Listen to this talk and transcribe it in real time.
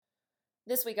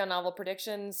This week on Novel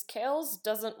Predictions, Kales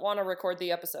doesn't want to record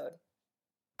the episode.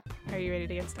 Are you ready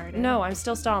to get started? No, I'm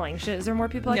still stalling. Is there more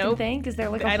people I can thank? Is there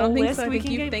like a I whole don't think list so. I we think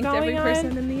can you've get thanked going every on?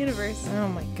 person in the universe. Oh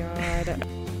my god.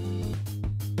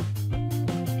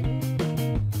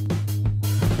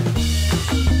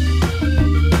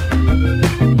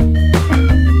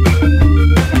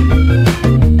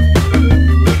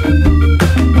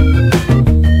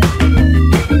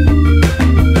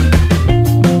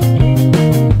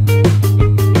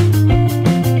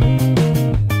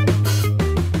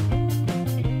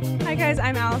 Hi guys,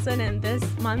 I'm Allison, and this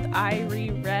month I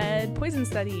reread Poison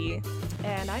Study.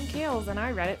 And I'm Kales, and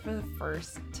I read it for the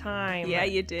first time. Yeah,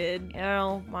 you did.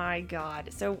 Oh my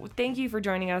god. So thank you for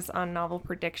joining us on Novel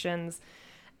Predictions.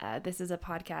 This is a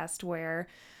podcast where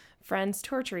friends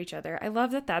torture each other. I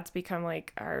love that that's become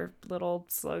like our little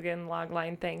slogan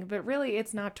logline thing, but really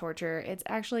it's not torture. It's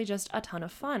actually just a ton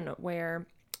of fun where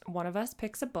one of us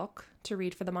picks a book to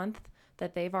read for the month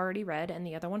that they've already read and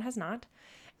the other one has not.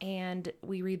 And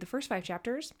we read the first 5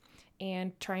 chapters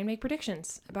and try and make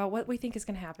predictions about what we think is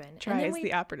going to happen. Try is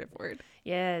the operative word.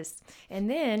 Yes. And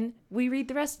then we read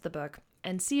the rest of the book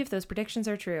and see if those predictions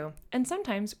are true. And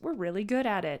sometimes we're really good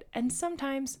at it. And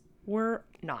sometimes we're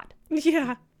not.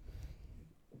 Yeah.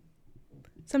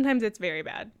 Sometimes it's very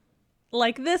bad.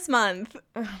 Like this month.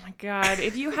 Oh my God.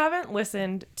 If you haven't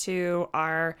listened to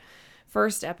our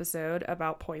first episode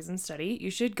about Poison Study,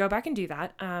 you should go back and do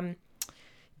that.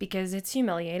 Because it's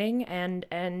humiliating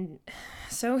and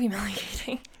so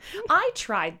humiliating. I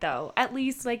tried though. At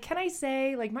least, like, can I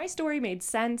say, like, my story made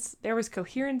sense. There was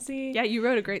coherency. Yeah, you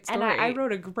wrote a great story. And I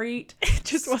wrote a great It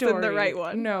just wasn't the story. right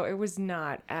one. No, it was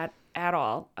not at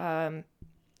all.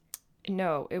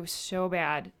 No, it was so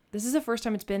bad. This is the first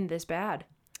time it's been this bad.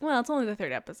 Well, it's only the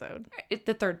 3rd episode. It's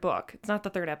the 3rd book. It's not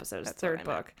the 3rd episode. It's the 3rd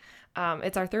book.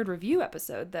 It's our 3rd review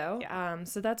episode, though. Yeah.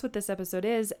 So that's what this episode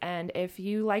is. And if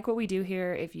you like what we do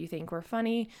here, if you think we're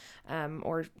funny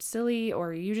or silly,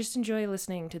 or you just enjoy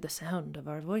listening to the sound of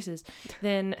our voices,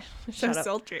 then shut up.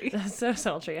 Sultry. So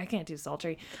sultry. I can't do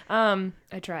sultry. I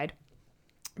tried.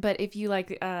 But if you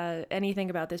like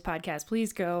anything about this podcast,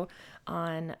 please go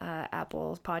on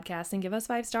Apple Podcasts and give us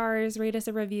 5 stars, rate us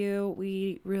a review.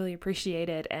 We really appreciate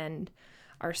it and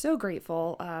are so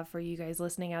grateful for you guys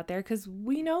listening out there, because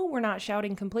we know we're not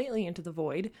shouting completely into the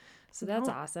void. So that's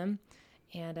awesome.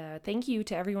 And thank you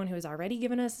to everyone who has already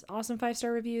given us awesome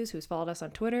 5-star reviews, who's followed us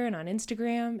on Twitter and on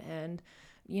Instagram, and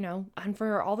and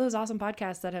for all those awesome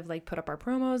podcasts that have like put up our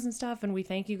promos and stuff. And we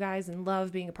thank you guys and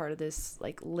love being a part of this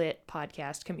like lit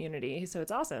podcast community. So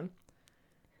it's awesome.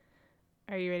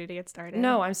 Are you ready to get started?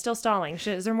 No, I'm still stalling.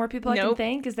 Is there more people I can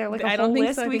thank? Is there like a I whole don't think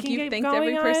list so. I we think can you've get thanked going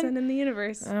every on? person in the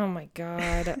universe. Oh my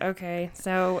God. Okay.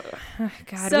 So,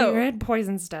 So, we read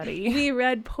Poison Study. We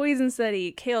read Poison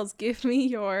Study. Kales, give me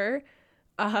your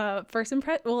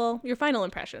your final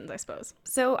impressions, I suppose.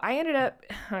 So I ended up,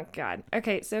 oh God.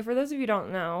 Okay, so for those of you who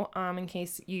don't know, in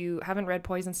case you haven't read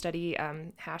Poison Study,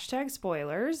 hashtag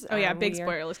spoilers. Oh yeah, big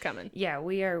spoilers coming. Yeah,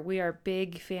 we are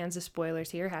big fans of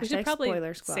spoilers here. We should Hashtag probably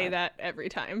spoiler squad. say that every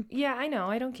time. Yeah, I know.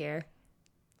 I don't care.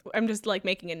 I'm just like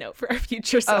making a note for our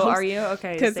future selves. Oh, are you?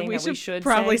 Okay. Because we should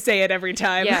probably say it every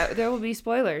time. Yeah, there will be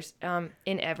spoilers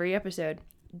in every episode.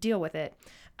 Deal with it.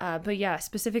 But yeah,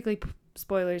 specifically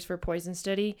spoilers for Poison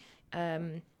Study.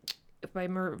 By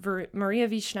Maria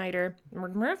V. Schneider.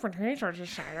 Maria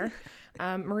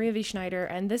V. Schneider,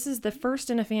 and this is the first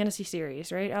in a fantasy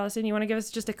series, right, Allison? You want to give us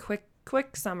just a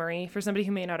quick summary for somebody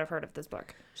who may not have heard of this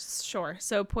book? Sure.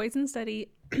 So Poison Study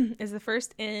is the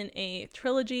first in a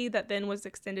trilogy that then was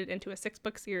extended into a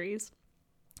 6-book series.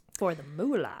 For the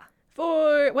moolah.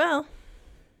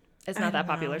 It's not that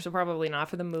popular, so probably not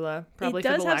for the moolah. Probably for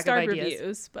the lack of ideas. It does have starred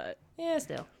reviews, but yeah,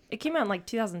 still. It came out in like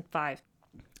 2005.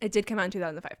 It did come out in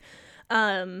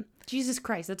 2005. Jesus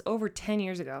Christ, that's over 10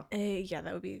 years ago. Yeah,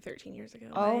 that would be 13 years ago.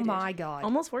 Oh my God.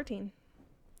 Almost 14.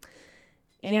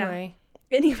 Anyway.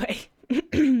 Yeah. Anyway,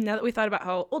 now that we thought about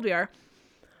how old we are,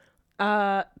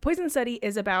 Poison Study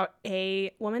is about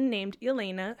a woman named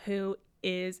Elena who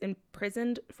is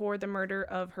imprisoned for the murder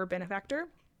of her benefactor,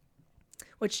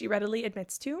 which she readily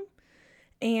admits to.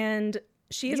 And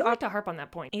she is... You like to harp on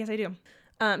that point. Yes, I do.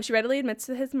 She readily admits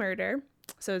to his murder,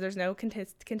 so there's no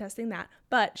contesting that.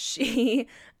 But she's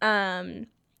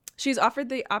offered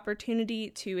the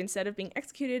opportunity to, instead of being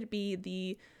executed, be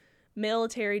the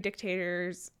military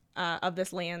dictators of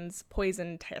this land's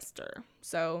poison tester.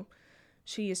 So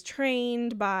she is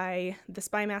trained by the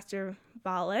spy master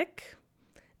Valak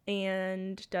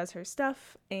and does her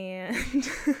stuff, and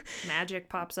magic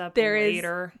pops up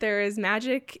later. There is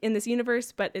magic in this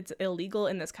universe, but it's illegal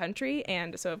in this country,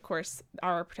 and so of course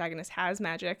our protagonist has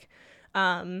magic.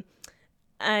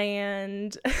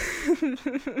 And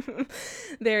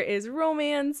there is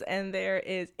romance, and there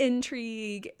is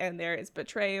intrigue, and there is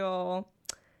betrayal.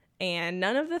 And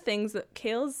none of the things that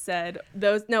Kale said,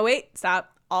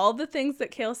 stop. All the things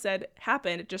that Kale said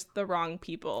happened, just the wrong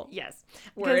people Yes.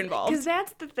 were involved. Because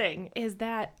that's the thing, is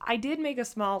that I did make a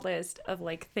small list of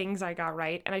like things I got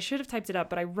right, and I should have typed it up,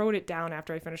 but I wrote it down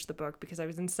after I finished the book because I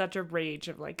was in such a rage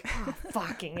of like, oh,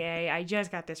 fucking A, I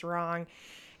just got this wrong.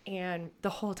 And the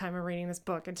whole time I'm reading this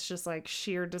book, it's just like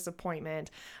sheer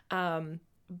disappointment.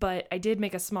 But I did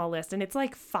make a small list, and it's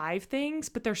like 5 things,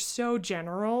 but they're so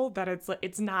general that it's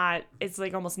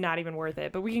like almost not even worth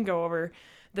it. But we can go over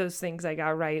those things I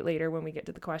got right later when we get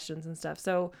to the questions and stuff.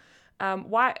 So,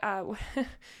 what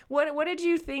did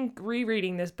you think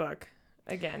rereading this book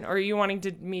again? Or are you wanting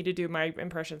me to do my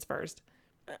impressions first?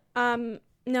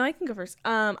 No, I can go first.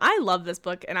 I love this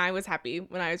book, and I was happy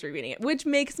when I was rereading it, which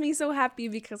makes me so happy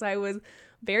because I was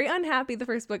very unhappy the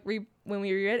first book when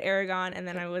we reread Eragon, and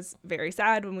then I was very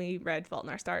sad when we read Fault in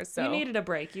Our Stars. So you needed a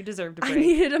break. You deserved a break. I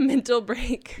needed a mental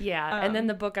break. Yeah, and then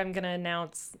the book I'm gonna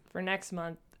announce for next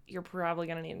month, you're probably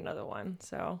gonna need another one.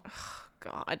 So,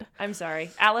 God, I'm sorry,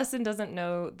 Allison doesn't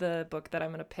know the book that I'm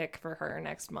gonna pick for her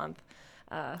next month.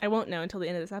 I won't know until the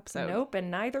end of this episode. Nope,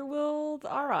 and neither will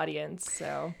our audience.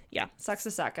 So yeah, sucks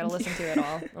to suck. Gotta listen to it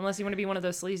all, unless you want to be one of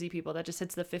those sleazy people that just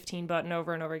hits the 15 button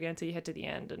over and over again until you hit to the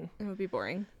end, and it would be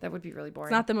boring. That would be really boring.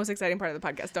 It's not the most exciting part of the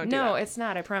podcast. Don't do that. No, it's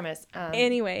not. I promise.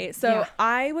 Anyway, so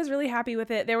I was really happy with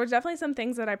it. There were definitely some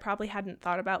things that I probably hadn't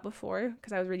thought about before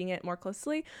because I was reading it more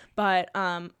closely. But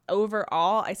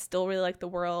overall, I still really like the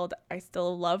world. I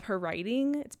still love her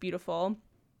writing. It's beautiful.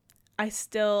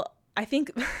 I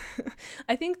think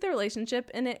I think the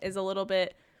relationship in it is a little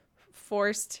bit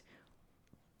forced,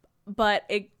 but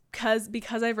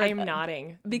because I've read... I'm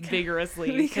nodding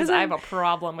vigorously because I have a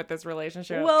problem with this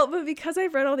relationship. Well, but because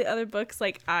I've read all the other books,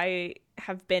 like, I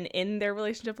have been in their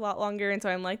relationship a lot longer, and so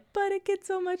I'm like, but it gets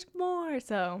so much more,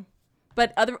 so...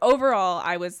 But overall,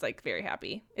 I was, like, very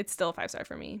happy. It's still a 5-star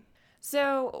for me.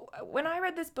 So when I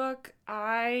read this book,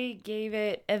 I gave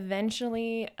it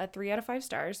eventually a 3 out of 5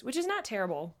 stars, which is not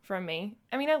terrible from me.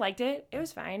 I mean, I liked it. It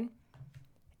was fine.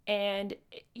 And,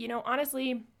 you know,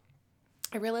 honestly,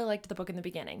 I really liked the book in the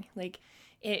beginning. Like,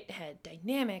 it had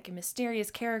dynamic and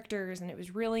mysterious characters, and it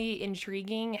was really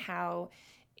intriguing how,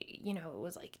 you know, it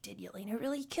was like, did Yelena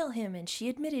really kill him? And she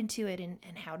admitted to it. And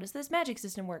how does this magic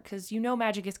system work? Because you know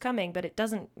magic is coming, but it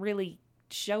doesn't really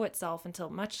show itself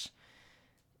until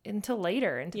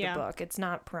later into the book. It's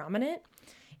not prominent.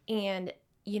 And,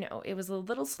 you know, it was a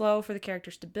little slow for the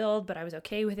characters to build, but I was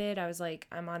okay with it. I was like,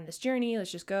 I'm on this journey.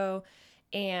 Let's just go.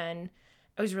 And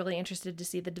I was really interested to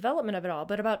see the development of it all.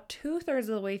 But about 2/3 of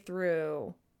the way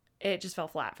through, it just fell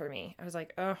flat for me. I was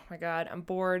like, oh my God, I'm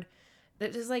bored.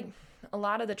 That just like a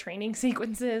lot of the training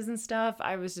sequences and stuff,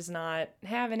 I was just not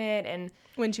having it. And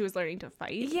when she was learning to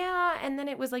fight. Yeah. And then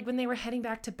it was like when they were heading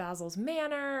back to Basil's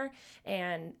manor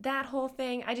and that whole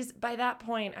thing, by that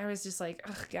point, I was just like,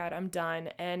 oh God, I'm done.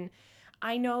 And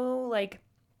I know like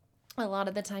a lot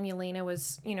of the time Yelena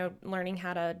was, you know, learning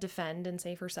how to defend and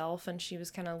save herself. And she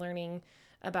was kind of learning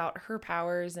about her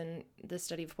powers and the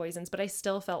study of poisons, but I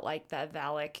still felt like that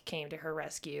Valak came to her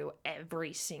rescue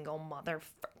every single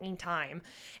motherfucking time.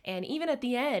 And even at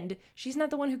the end, she's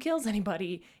not the one who kills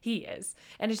anybody. He is.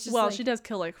 And it's just well, like, she does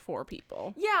kill like 4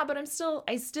 people. Yeah, but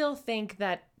I still think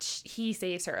that he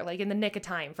saves her like in the nick of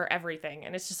time for everything.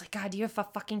 And it's just like, God, do you have a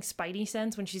fucking spidey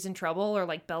sense when she's in trouble? Or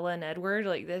like Bella and Edward?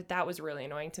 Like that was really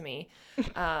annoying to me.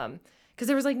 'Cause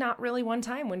there was like not really one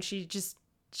time when she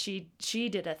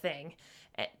did a thing.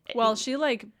 Well, she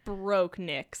like broke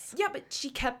Nyx. Yeah, but she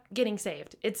kept getting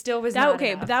saved. It still was not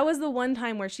enough. But that was the one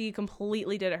time where she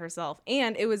completely did it herself,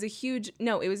 and it was a huge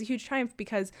triumph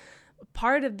because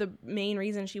part of the main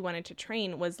reason she wanted to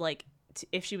train was like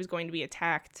if she was going to be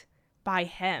attacked by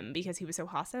him because he was so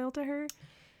hostile to her,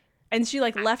 and she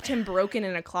like left him broken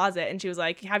in a closet, and she was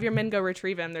like, "Have your men go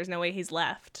retrieve him. There's no way he's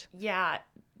left." Yeah,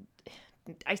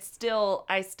 I still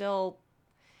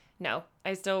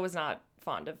was not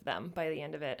fond of them by the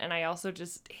end of it. And I also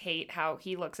just hate how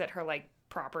he looks at her like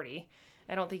property.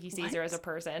 I don't think he sees her as a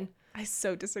person. I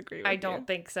so disagree with you. I don't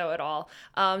think so at all.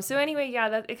 So anyway,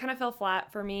 yeah, it kind of fell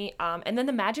flat for me. And then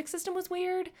the magic system was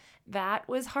weird. That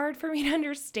was hard for me to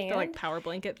understand. The like power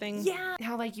blanket thing. Yeah.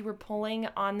 How like you were pulling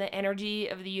on the energy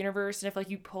of the universe, and if like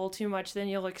you pull too much, then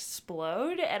you'll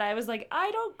explode. And I was like,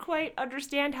 I don't quite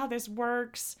understand how this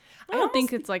works. I don't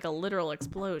think it's like a literal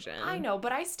explosion. I know,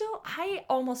 but I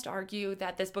almost argue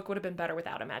that this book would have been better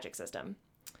without a magic system.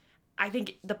 I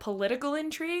think the political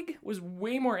intrigue was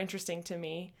way more interesting to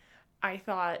me. I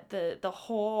thought the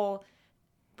whole,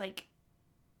 like,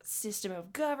 system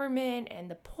of government and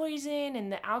the poison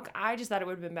and the I just thought it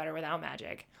would have been better without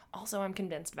magic. Also, I'm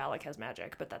convinced Valak has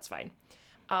magic, but that's fine.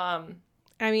 I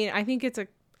mean, I think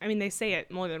they say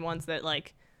it more than once that,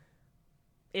 like,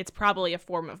 it's probably a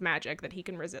form of magic that he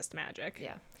can resist magic.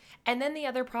 Yeah. And then the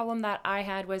other problem that I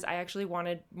had was I actually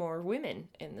wanted more women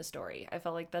in the story. I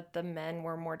felt like that the men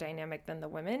were more dynamic than the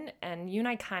women. And you and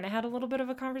I kind of had a little bit of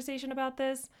a conversation about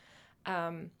this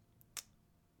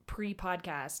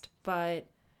pre-podcast, but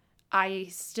I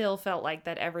still felt like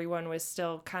that everyone was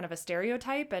still kind of a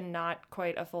stereotype and not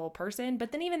quite a full person.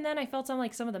 But then even then I felt some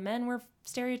of the men were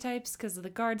stereotypes because of the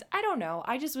guards. I don't know.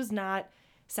 I just was not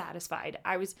satisfied.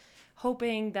 I was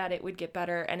hoping that it would get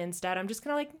better, and instead I'm just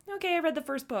kind of like, okay, I read the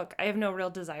first book. I have no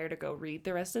real desire to go read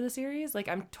the rest of the series. Like,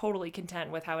 I'm totally content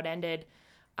with how it ended,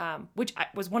 which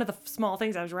was one of the small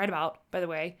things I was right about, by the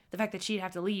way. The fact that she'd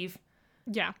have to leave.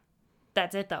 Yeah.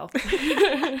 That's it, though.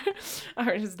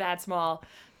 Or just that small.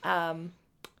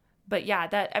 But yeah,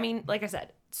 that, I mean, like I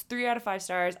said, it's 3 out of 5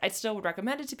 stars. I still would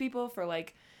recommend it to people for,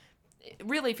 like,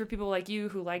 really for people like you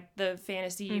who like the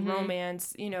fantasy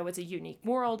romance. You know, it's a unique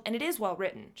world, and it is well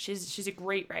written. She's a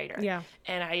great writer. Yeah.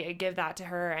 And I give that to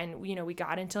her, and, you know, we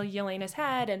got into Yelena's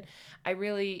head, and I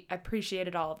really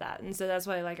appreciated all of that. And so that's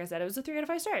why, like I said, it was a 3 out of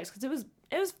 5 stars, because it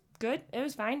was good. It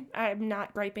was fine. I'm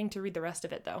not griping to read the rest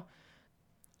of it, though.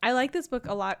 I like this book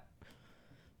a lot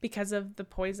because of the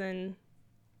poison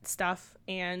stuff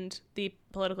and the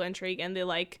political intrigue and the,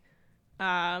 like,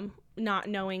 not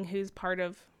knowing who's part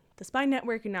of the spy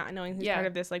network and not knowing who's part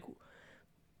of this, like,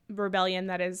 rebellion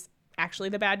that is actually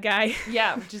the bad guy.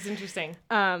 Yeah, which is interesting.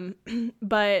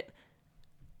 But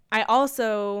I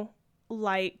also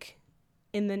like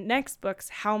in the next books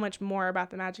how much more about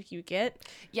the magic you get.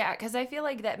 Yeah, because I feel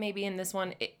like that maybe in this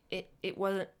one it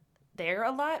wasn't there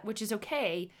a lot, which is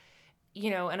okay, you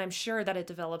know, and I'm sure that it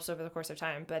develops over the course of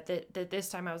time, but this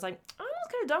time I was like, I almost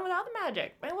could have done without the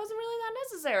magic. It wasn't really that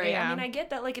necessary. Yeah. I mean, I get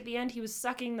that, like, at the end he was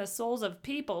sucking the souls of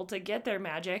people to get their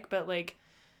magic, but, like,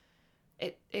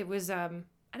 it was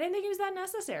I didn't think it was that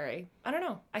necessary. I don't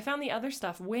know. I found the other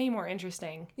stuff way more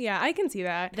interesting. Yeah, I can see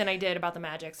that. Than I did about the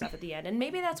magic stuff at the end. And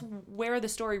maybe that's where the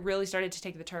story really started to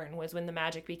take the turn, was when the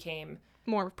magic became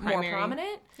more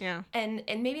prominent. Yeah. And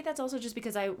maybe that's also just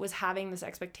because I was having this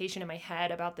expectation in my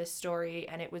head about this story,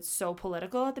 and it was so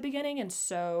political at the beginning and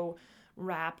so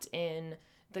wrapped in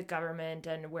the government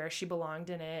and where she belonged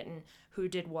in it and who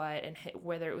did what and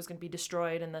whether it was going to be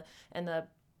destroyed and the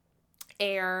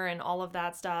air and all of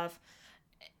that stuff.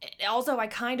 Also, I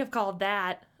kind of called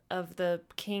that of the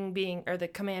king being, or the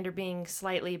commander being,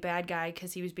 slightly bad guy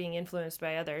because he was being influenced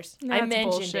by others. That's I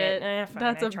mentioned bullshit. it.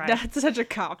 Fine, That's such a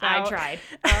cop out. I tried.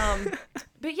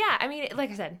 But yeah, I mean, like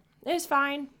I said, it was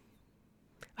fine.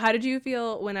 How did you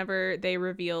feel whenever they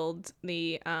revealed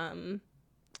the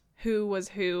who was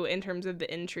who in terms of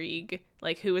the intrigue,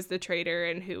 like who was the traitor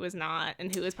and who was not,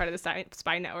 and who was part of the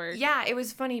spy network? Yeah, it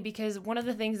was funny because one of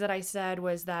the things that I said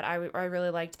was that I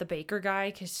really liked the Baker guy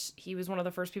because he was one of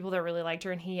the first people that really liked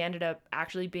her, and he ended up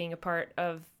actually being a part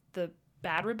of the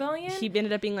Bad Rebellion. He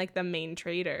ended up being, like, the main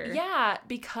traitor. Yeah,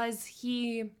 because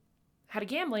he had a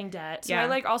gambling debt. So yeah. I,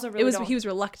 like, also really he was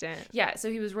reluctant. Yeah,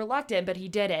 so he was reluctant, but he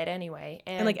did it anyway.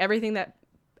 And like,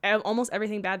 almost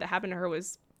everything bad that happened to her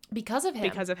was because of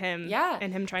him. Yeah.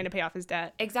 And him trying to pay off his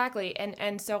debt. Exactly.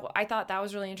 And so I thought that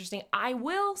was really interesting. I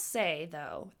will say,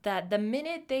 though, that the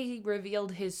minute they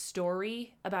revealed his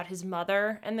story about his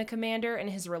mother and the commander and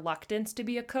his reluctance to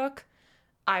be a cook,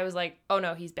 I was like, oh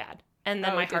no, he's bad. And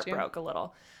then my heart broke a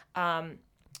little.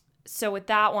 So with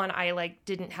that one, I, like,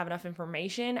 didn't have enough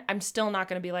information. I'm still not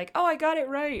going to be like, oh, I got it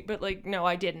right. But, like, no,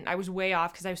 I didn't. I was way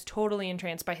off because I was totally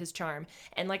entranced by his charm.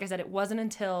 And like I said, it wasn't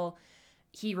until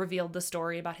he revealed the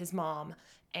story about his mom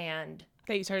and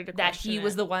that you started to that he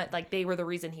was the one, like, they were the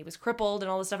reason he was crippled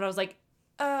and all this stuff. And I was like,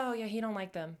 oh yeah, he don't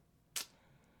like them.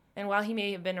 And while he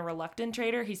may have been a reluctant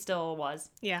traitor, he still was.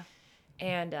 Yeah.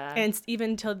 And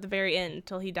even till the very end,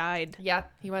 till he died. Yeah,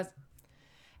 he was.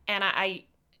 And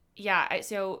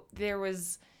so there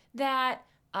was that.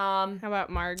 How about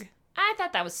Marg? I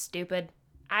thought that was stupid.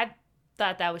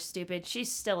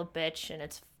 She's still a bitch, and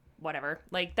it's whatever.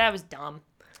 Like, that was dumb.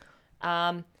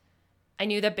 I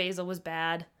knew that Basil was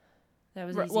bad. That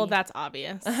was easy. Well, that's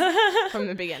obvious from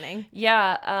the beginning.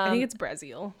 Yeah. I think it's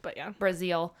Brazil, but yeah.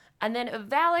 Brazil. And then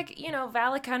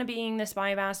Valak kind of being the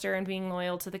spy master and being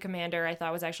loyal to the commander, I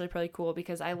thought was actually pretty cool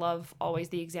because I love always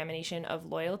the examination of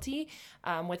loyalty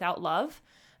without love.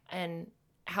 And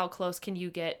how close can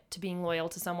you get to being loyal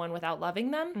to someone without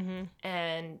loving them? Mm-hmm.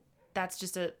 And that's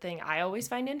just a thing I always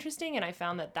find interesting. And I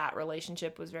found that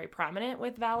relationship was very prominent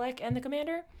with Valak and the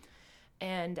commander.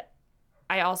 And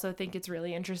I also think it's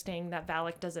really interesting that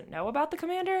Valak doesn't know about the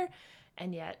commander,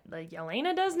 and yet like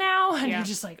Yelena does now, and you're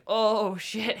just like, oh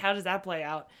shit, how does that play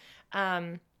out?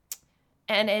 And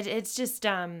it's just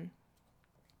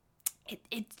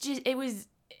it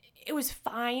was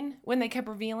fine when they kept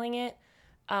revealing it.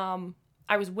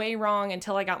 I was way wrong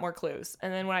until I got more clues,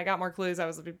 and then when I got more clues, I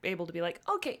was able to be like,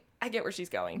 okay, I get where she's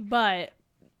going. But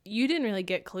you didn't really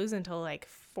get clues until like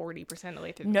 40% of the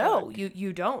way through the No, book.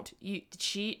 you don't.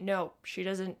 She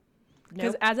doesn't.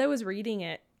 Because as I was reading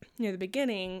it near the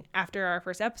beginning, after our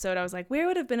first episode, I was like, where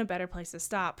would have been a better place to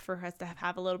stop for us to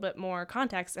have a little bit more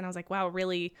context? And I was like, wow,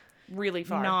 really, really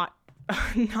far.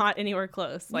 Not anywhere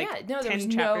close. Like, yeah, no, there was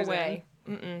no way.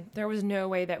 There was no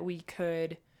way that we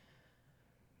could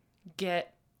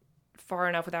get far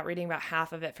enough without reading about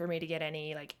half of it for me to get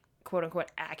any like quote unquote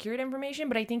accurate information.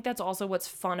 But I think that's also what's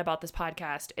fun about this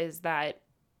podcast is that,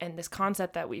 and this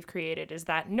concept that we've created is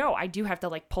that, no, I do have to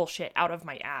like pull shit out of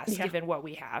my ass given what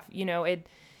we have, you know, and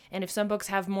if some books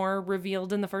have more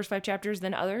revealed in the first 5 chapters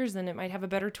than others, then it might have a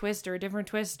better twist or a different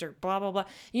twist or blah, blah, blah,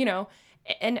 you know.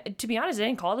 And to be honest, I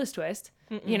didn't call this twist.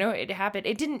 You know, it happened.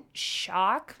 It didn't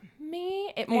shock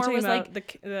me. It more was like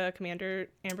the Commander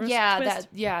Ambrose twist?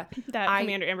 That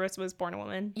Commander Ambrose was born a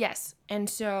woman. Yes. And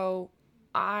so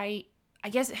I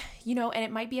guess, you know, and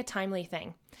it might be a timely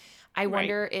thing. I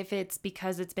wonder if it's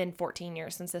because it's been 14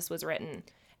 years since this was written.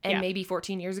 And maybe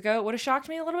 14 years ago it would have shocked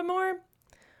me a little bit more.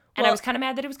 And I was kind of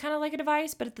mad that it was kind of like a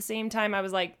device, but at the same time I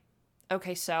was like,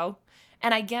 okay, so.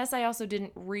 And I guess I also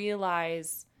didn't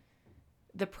realize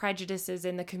the prejudices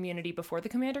in the community before the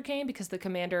commander came, because the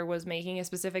commander was making a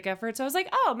specific effort. So I was like,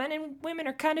 oh, men and women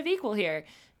are kind of equal here.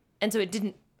 And so it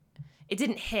didn't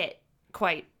hit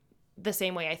quite the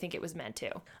same way I think it was meant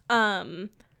to.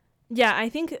 Yeah, I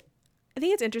think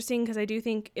it's interesting because I do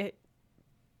think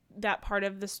that part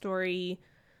of the story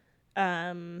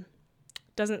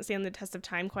doesn't stand the test of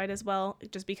time quite as well,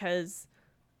 just because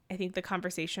I think the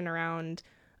conversation around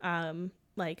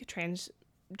like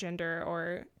transgender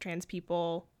or trans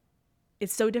people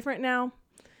is so different now.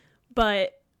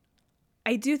 But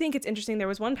I do think it's interesting. There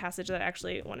was one passage that I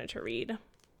actually wanted to read.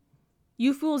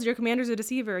 You fools, your commander's a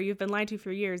deceiver. You've been lied to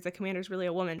for years. The commander's really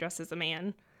a woman dressed as a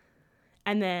man.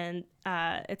 And then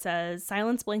it says,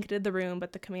 silence blanketed the room,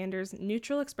 but the commander's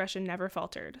neutral expression never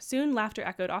faltered. Soon laughter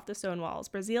echoed off the stone walls.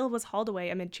 Brazil was hauled away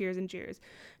amid cheers and jeers.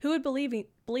 Who would believe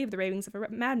the ravings of a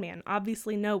madman?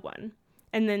 Obviously no one.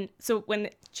 And then, so when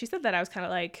she said that, I was kind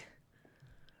of like,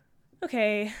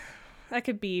 okay, that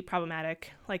could be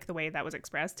problematic, like the way that was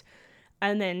expressed.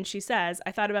 And then she says,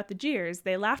 I thought about the jeers.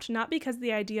 They laughed not because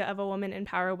the idea of a woman in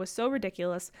power was so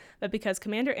ridiculous, but because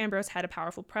Commander Ambrose had a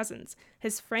powerful presence.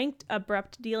 His frank,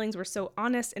 abrupt dealings were so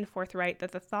honest and forthright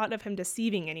that the thought of him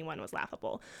deceiving anyone was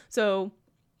laughable. So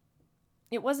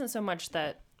it wasn't so much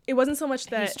that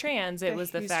he's trans. It was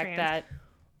the fact that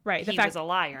he was a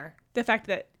liar. The fact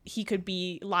that he could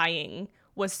be lying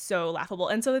was so laughable.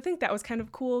 And so I think that was kind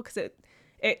of cool because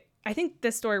I think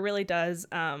this story really does...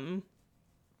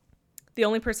 the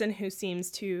only person who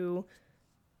seems to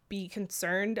be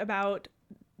concerned about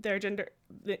their gender,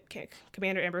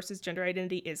 Commander Ambrose's gender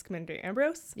identity, is Commander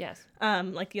Ambrose. Yes.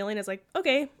 Like Yelena's like,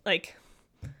 okay, like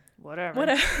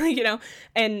whatever, you know,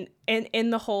 and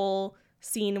in the whole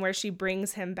scene where she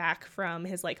brings him back from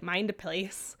his like mind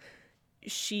place,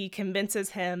 she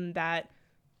convinces him that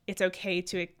it's okay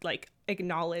to like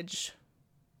acknowledge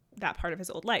that part of his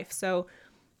old life. So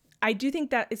I do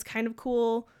think that is kind of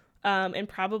cool. And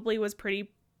probably was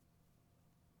pretty,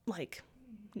 like,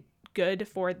 good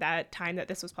for that time that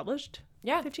this was published.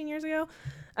 Yeah. 15 years ago.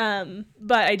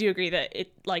 But I do agree that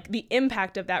it, like, the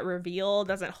impact of that reveal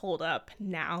doesn't hold up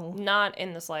now. Not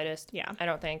in the slightest. Yeah. I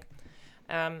don't think.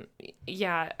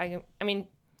 Yeah. I mean,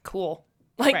 cool.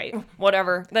 Like, right.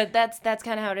 Whatever. That's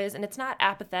kind of how it is. And it's not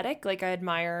apathetic. Like, I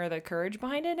admire the courage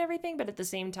behind it and everything. But at the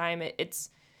same time,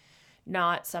 it's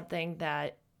not something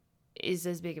that is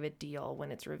as big of a deal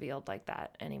when it's revealed like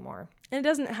that anymore. And it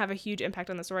doesn't have a huge impact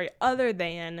on the story other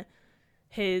than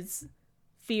his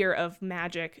fear of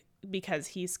magic because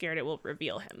he's scared it will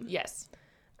reveal him. Yes.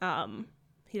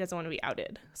 He doesn't want to be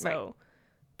outed. So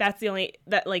that's the only,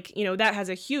 that like, you know, that has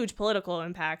a huge political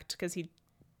impact because he,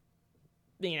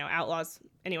 you know, outlaws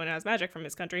anyone who has magic from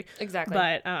his country. Exactly.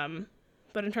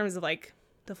 But in terms of like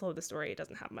the flow of the story, it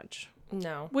doesn't have much.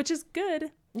 No. Which is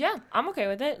good. Yeah, I'm okay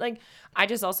with it. Like, I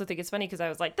just also think it's funny because I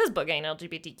was like, this book ain't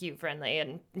LGBTQ friendly.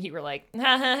 And you were like,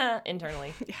 ha ha ha,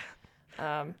 internally.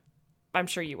 Yeah. I'm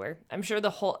sure you were. I'm sure the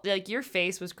whole, like, your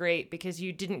face was great because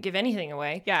you didn't give anything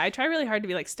away. Yeah, I try really hard to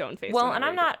be like stone faced. Well, and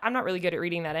I'm not really good at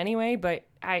reading that anyway, but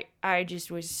I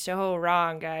just was so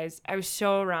wrong, guys. I was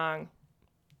so wrong.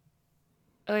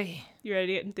 Oy. You ready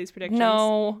to get into these predictions?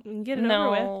 No. Get it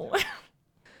over with.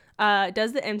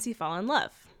 Does the MC fall in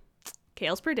love?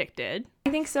 Kale's predicted.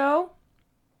 I think so.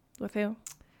 With who?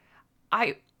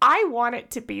 I want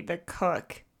it to be the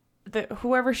cook.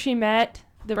 Whoever she met.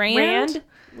 The Rand?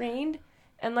 Rand.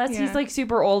 Unless Yeah. he's like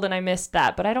super old and I missed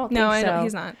that, but I don't think so. No, I don't,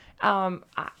 he's not.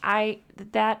 I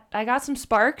got some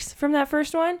sparks from that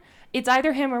first one. It's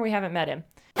either him or we haven't met him.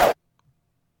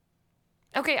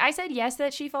 Okay, I said yes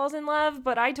that she falls in love,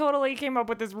 but I totally came up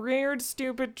with this weird,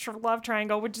 stupid love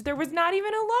triangle, which there was not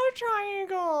even a love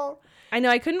triangle. I know,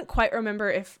 I couldn't quite remember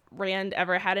if Rand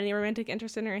ever had any romantic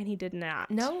interest in her, and he did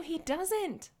not. No, he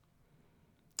doesn't.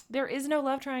 There is no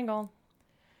love triangle.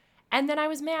 And then I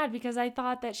was mad because I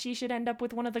thought that she should end up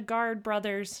with one of the Guard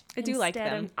brothers. I do like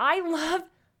them. I love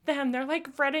them. They're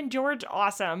like Fred and George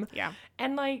awesome. Yeah.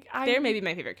 And like They're maybe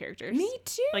my favorite characters. Me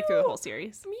too. Like through the whole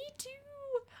series. Me too.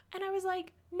 And I was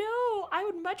like, no, I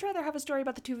would much rather have a story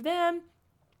about the two of them.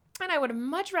 And I would have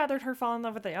much rather her fall in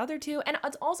love with the other two. And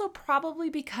it's also probably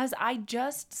because I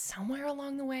just somewhere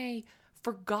along the way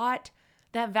forgot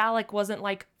that Valak wasn't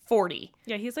like 40.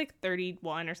 Yeah, he's like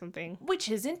 31 or something.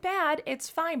 Which isn't bad. It's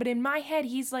fine. But in my head,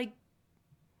 he's like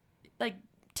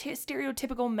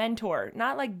stereotypical mentor.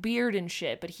 Not like beard and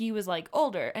shit, but he was like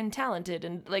older and talented.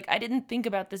 And like, I didn't think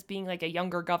about this being like a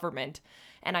younger government.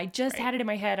 And I just had it in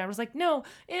my head. I was like, no,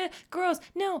 gross,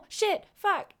 no, shit,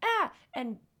 fuck, ah.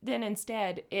 And then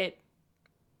instead,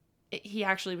 he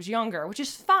actually was younger, which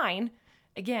is fine.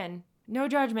 Again, no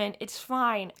judgment. It's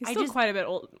fine. He's still quite a bit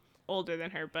older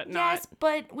than her, but not. Yes,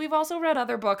 but we've also read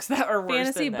other books that are worse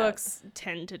Fantasy than that. books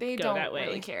tend to They go don't that way.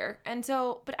 really care. And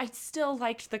so, but I still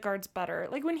liked the guards better.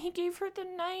 Like when he gave her the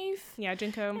knife. Yeah,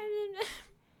 Jinko.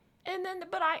 And then,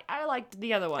 but I liked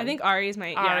the other one. I think Ari is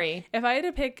my Ari. Yeah. If I had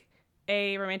to pick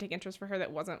a romantic interest for her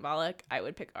that wasn't Valak, I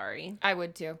would pick Ari. I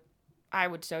would too. I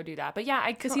would so do that. But yeah,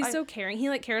 because he's so caring. He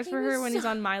like cares for her when he's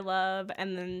on My Love,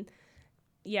 and then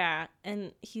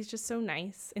and he's just so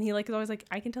nice. And he like is always like,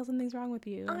 I can tell something's wrong with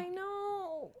you. I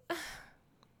know.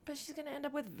 But she's gonna end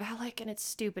up with Valak, and it's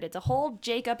stupid. It's a whole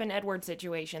Jacob and Edward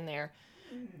situation there.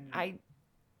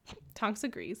 Tonks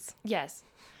agrees. Yes.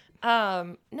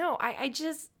 No,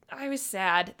 I was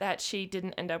sad that she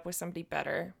didn't end up with somebody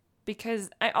better. Because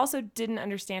I also didn't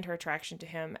understand her attraction to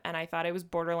him, and I thought it was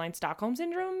borderline Stockholm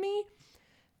Syndrome me.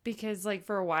 Because, like,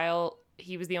 for a while,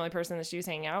 he was the only person that she was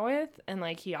hanging out with, and,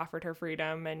 like, he offered her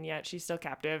freedom, and yet she's still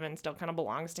captive and still kind of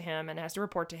belongs to him and has to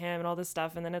report to him and all this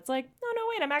stuff, and then it's like, no,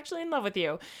 wait, I'm actually in love with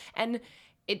you. And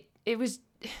it's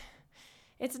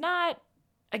not,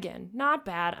 again, not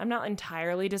bad. I'm not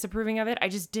entirely disapproving of it. I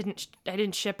didn't ship it. You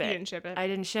didn't ship it. I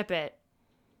didn't ship it.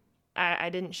 I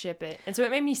didn't ship it. And so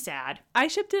it made me sad. I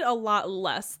shipped it a lot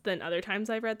less than other times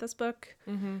I've read this book.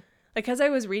 Mm-hmm. Like, as I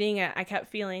was reading it, I kept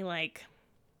feeling like,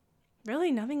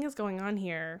 really, nothing is going on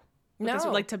here. No.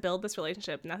 Like, to build this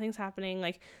relationship. Nothing's happening.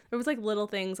 Like, there was, like, little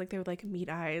things. Like, they would, like, meet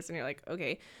eyes. And you're like,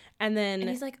 okay. And then... And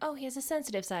he's like, oh, he has a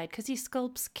sensitive side because he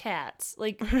sculpts cats.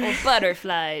 Like, or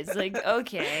butterflies. Like,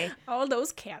 okay. All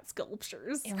those cat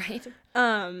sculptures. Right?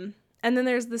 And then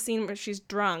there's the scene where she's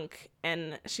drunk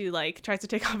and she like tries to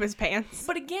take off his pants.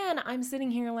 But again, I'm sitting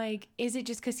here like, is it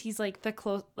just because he's like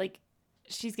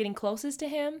she's getting closest to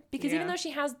him? Because even though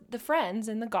she has the friends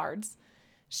and the guards,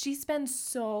 she spends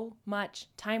so much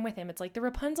time with him. It's like the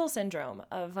Rapunzel syndrome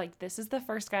of like, this is the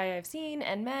first guy I've seen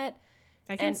and met.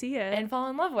 I can see it. And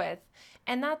fall in love with.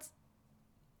 And that's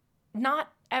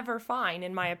not ever fine,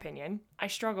 in my opinion. I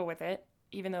struggle with it,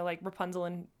 even though like Rapunzel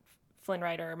and Flynn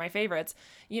Rider are my favorites.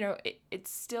 You know,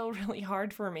 it's still really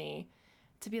hard for me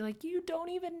to be like, you don't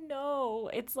even know.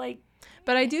 It's like,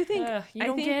 but I do think you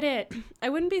don't get it. I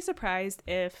wouldn't be surprised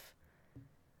if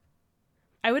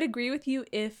I would agree with you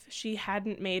if she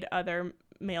hadn't made other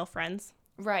male friends.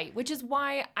 Right, which is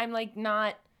why I'm like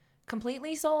not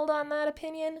completely sold on that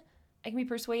opinion. I can be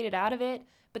persuaded out of it,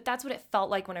 but that's what it felt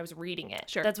like when I was reading it.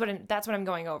 Sure. That's what I'm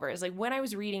going over. Is like when I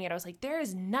was reading it, I was like, there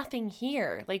is nothing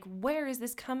here. Like, where is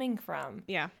this coming from?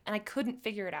 Yeah. And I couldn't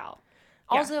figure it out.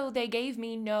 Yeah. Also, they gave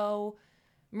me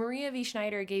Maria V.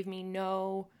 Schneider gave me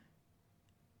no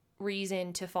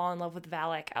reason to fall in love with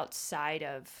Valak outside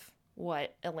of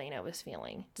what Elena was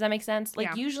feeling. Does that make sense?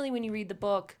 Like, usually when you read the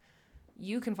book,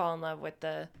 you can fall in love with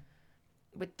the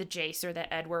Jace or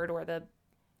the Edward or the,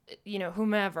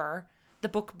 whomever, the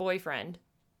book boyfriend.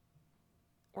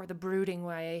 Or the brooding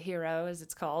YA hero, as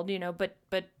it's called,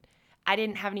 but I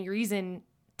didn't have any reason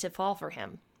to fall for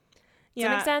him. Does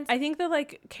that make sense? I think the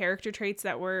like character traits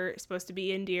that were supposed to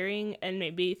be endearing and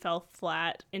maybe fell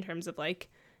flat in terms of like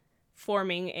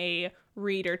forming a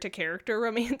reader to character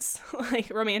romance, like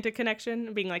romantic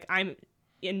connection, being like, I'm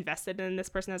invested in this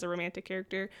person as a romantic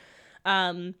character.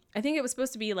 I think it was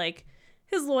supposed to be like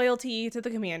his loyalty to the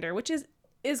commander, which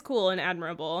is cool and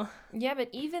admirable. Yeah, but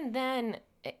even then,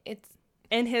 it's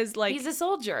And his like he's a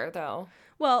soldier though.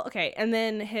 well, okay, and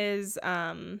then his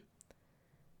and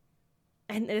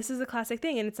this is a classic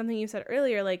thing, and it's something you said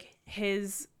earlier, like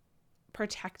his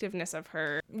protectiveness of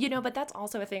her. You know, but that's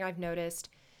also a thing I've noticed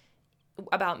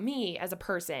about me as a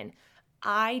person.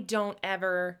 I don't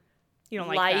ever You don't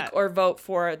like that. or vote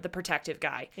for the protective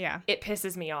guy. Yeah. It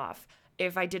pisses me off.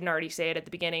 If I didn't already say it at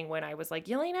the beginning when I was like,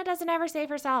 Yelena doesn't ever save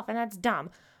herself, and that's dumb.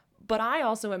 But I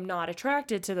also am not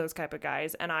attracted to those type of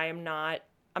guys, and I'm not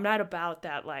about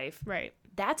that life. Right.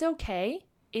 That's okay.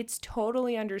 It's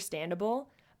totally understandable,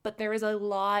 but there is a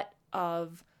lot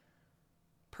of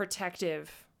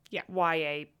protective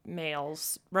YA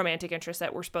males romantic interests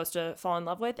that we're supposed to fall in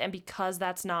love with, and because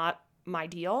that's not my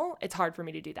deal, it's hard for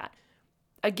me to do that.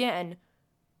 Again,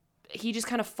 he just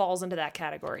kind of falls into that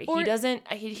category. He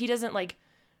doesn't like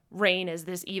reign as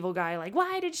this evil guy like,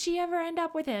 why did she ever end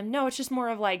up with him? No, it's just more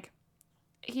of like,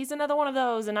 he's another one of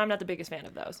those, and I'm not the biggest fan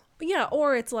of those. But yeah,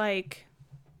 or it's like,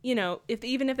 you know,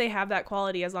 even if they have that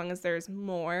quality, as long as there's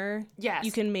more, Yes.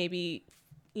 you can maybe,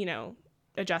 you know,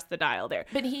 adjust the dial there.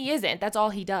 But he isn't. That's all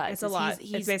he does. It's a lot.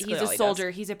 He's It's basically a all he soldier.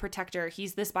 does. He's a protector.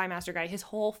 He's the spy master guy. His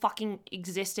whole fucking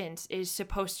existence is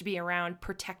supposed to be around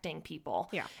protecting people.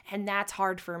 Yeah. And that's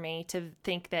hard for me to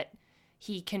think that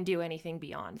he can do anything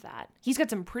beyond that. He's got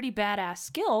some pretty badass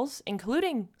skills,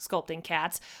 including sculpting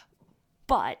cats,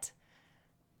 but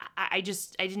I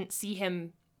didn't see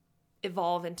him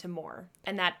evolve into more.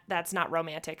 And that's not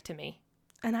romantic to me.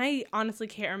 And I honestly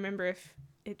can't remember if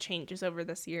it changes over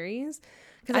the series.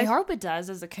 I hope it does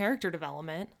as a character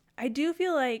development. I do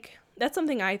feel like that's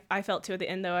something I felt too at the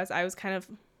end, though, as I was kind of,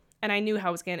 and I knew how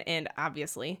it was going to end,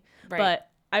 obviously. Right. But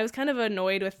I was kind of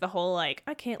annoyed with the whole, like,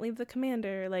 I can't leave the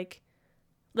commander. Like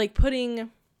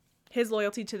putting his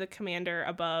loyalty to the commander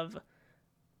above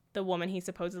the woman he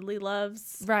supposedly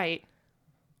loves. Right.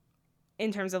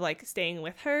 In terms of, like, staying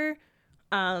with her,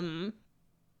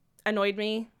 annoyed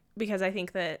me because I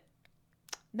think that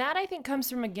That, I think, comes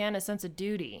from, again, a sense of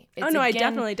duty. it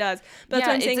definitely does. But that's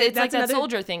what I'm saying. It's like that's that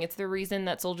soldier thing. It's the reason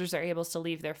that soldiers are able to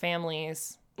leave their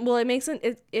families. Well, it makes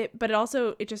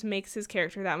it just makes his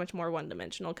character that much more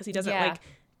one-dimensional because he doesn't like.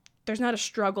 There's not a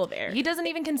struggle there. He doesn't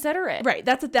even consider it. Right.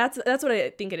 That's what I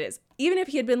think it is. Even if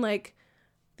he had been like,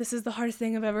 this is the hardest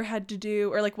thing I've ever had to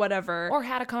do, or like whatever, Or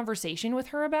had a conversation with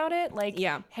her about it. Like,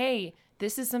 Yeah. hey,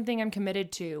 this is something I'm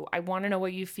committed to. I want to know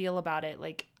what you feel about it.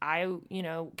 Like, can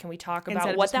we talk Instead about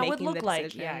of what just that would making look the like?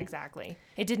 decision. Yeah, exactly.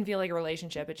 It didn't feel like a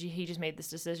relationship. He just made this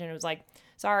decision. It was like,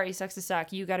 sorry, sucks to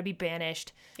suck. You got to be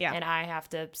banished. Yeah. And I have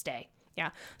to stay.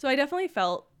 Yeah. So I definitely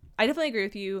agree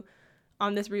with you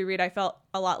on this reread. I felt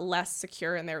a lot less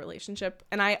secure in their relationship,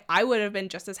 and I would have been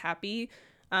just as happy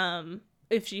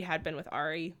if she had been with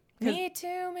Ari. Me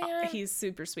too, man. He's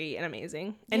super sweet and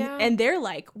amazing. Yeah. And they're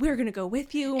like, we're going to go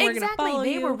with you. And we're going to follow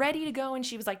They you. were ready to go, and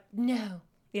she was like, no,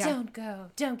 Yeah. don't go.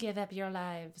 Don't give up your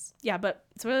lives. Yeah, but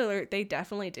spoiler alert, they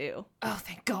definitely do. Oh,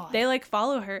 thank God. They like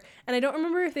follow her. And I don't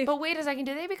remember if they But wait a second.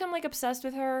 Did they become like obsessed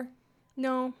with her?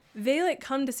 No. They like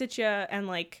come to Sitya and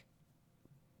like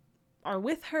are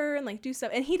with her and like do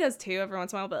stuff. And he does too every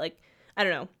once in a while, but like I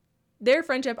don't know. Their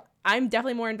friendship, I'm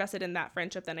definitely more invested in that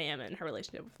friendship than I am in her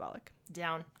relationship with Valak.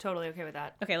 Down. Totally okay with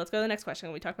that. Okay, let's go to the next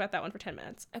question. We talked about that one for 10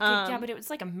 minutes. Okay, yeah, but it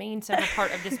was like a main central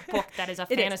part of this book that is a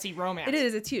It is. fantasy romance. It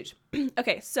is. It's huge.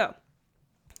 Okay, so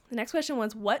the next question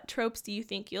was, what tropes do you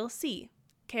think you'll see?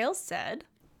 Kale said.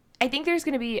 I think there's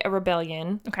going to be a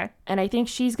rebellion, Okay. and I think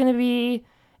she's going to be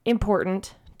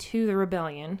important to the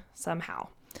rebellion somehow.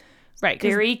 Right. 'Cause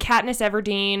Very Katniss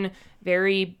Everdeen,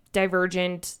 very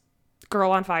Divergent,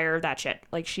 Girl on Fire, that shit.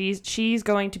 Like she's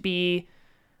going to be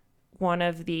one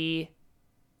of the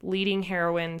leading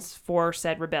heroines for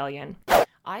said rebellion.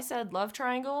 I said love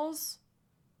triangles,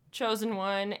 Chosen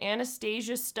One,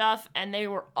 Anastasia stuff, and they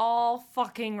were all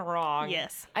fucking wrong.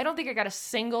 Yes. I don't think I got a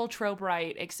single trope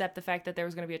right except the fact that there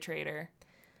was going to be a traitor.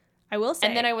 I will say.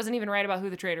 And then I wasn't even right about who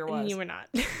the traitor was. You were not.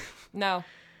 No.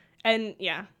 And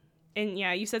yeah,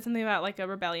 you said something about like a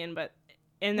rebellion, but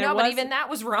and there No, was but even that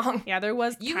was wrong. yeah, there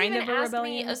was You kind even of a asked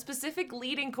rebellion. me a specific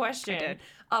leading I question did.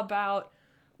 about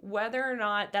whether or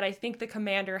not that I think the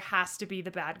commander has to be the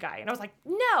bad guy. And I was like,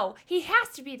 no, he has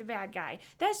to be the bad guy.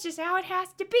 That's just how it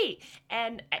has to be.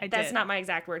 And that's did. not my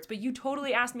exact words, but you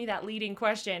totally asked me that leading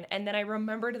question. And then I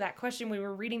remembered that question when we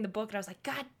were reading the book, and I was like,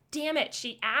 God damn it,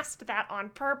 she asked that on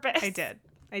purpose. I did.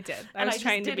 I And was just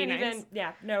trying to be didn't nice.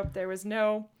 Yeah, no, there was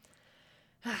no.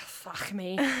 Fuck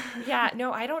me. Yeah,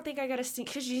 no, I don't think I got to see,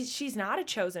 because she's not a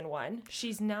chosen one.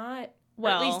 She's not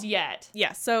Well, Well, at least yet.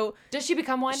 Yeah, so Does she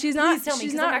become one? she's not. Please tell me,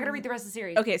 she's because I'm not gonna read the rest of the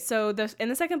series. Okay, so in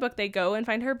the second book, they go and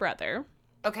find her brother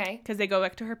Okay. because they go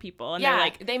back to her people, and Yeah, they're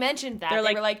like, they mentioned that. they're They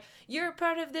like- were like, "You're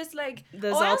part of this." Like, The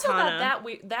I also thought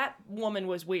Zaltana. that woman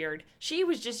was weird. She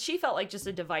felt like just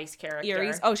a device character.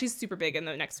 Eerie's. Oh, she's super big in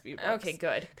the next few books. Okay,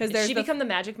 good. 'Cause Did there's she the- become the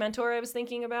magic mentor I was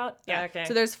thinking about? Yeah. Okay.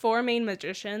 So there's 4 main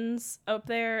magicians up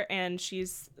there, and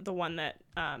she's the one that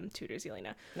tutors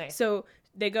Yelena. Nice. So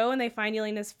they go and they find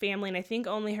Yelena's family, and I think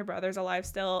only her brother's alive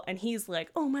still. And he's like,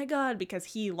 "Oh my god," because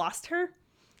he lost her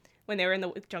when they were in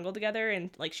the jungle together, and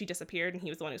like she disappeared, and he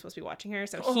was the one who was supposed to be watching her.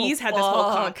 So Oh, he's had this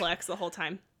whole fuck. complex the whole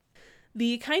time.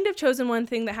 The kind of chosen one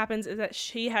thing that happens is that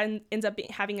she ends up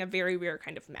having a very rare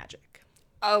kind of magic.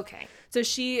 Okay. So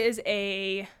she is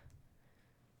a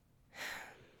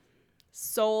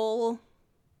soul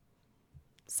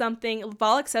something.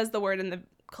 Valak says the word in the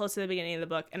close to the beginning of the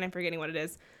book, and I'm forgetting what it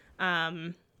is.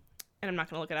 And I'm not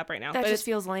gonna look it up right now. That but just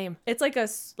feels lame. it's like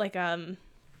Is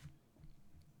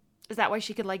that why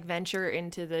she could like venture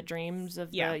into the dreams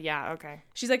of Yeah. yeah, okay.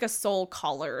 she's like a soul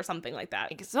caller or something like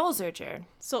that. Like a soul searcher.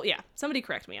 So yeah, somebody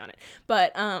correct me on it.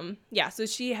 But yeah, so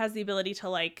she has the ability to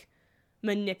like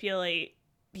manipulate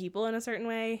people in a certain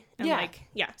way. And Yeah. like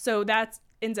yeah. So that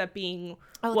ends up being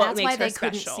Oh, what that's makes why her they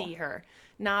special. couldn't see her.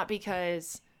 Not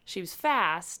because she was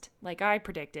fast, like I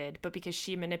predicted, but because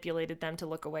she manipulated them to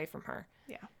look away from her.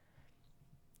 Yeah.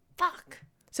 Fuck.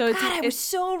 So it's, God, I was it's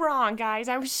so wrong, guys.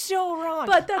 I was so wrong.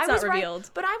 But that's I not was right- revealed.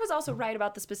 but I was also right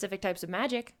about the specific types of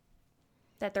magic.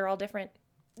 That they're all different.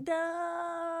 You're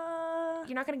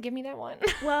not gonna give me that one.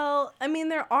 well, I mean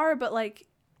there are, but like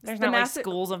There's the not like master-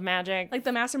 schools of magic. like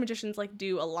the master magicians like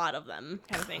do a lot of them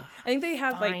kind of thing. I think they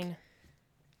have like Fine.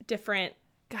 different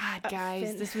God, guys,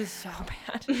 Finn. this was so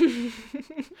bad.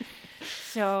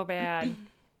 So bad.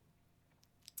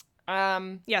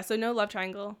 yeah, so no love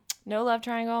triangle. No love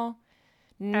triangle.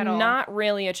 At all. Not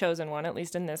really a chosen one, at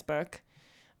least in this book.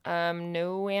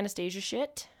 No Anastasia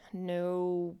shit.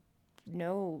 No. Yeah,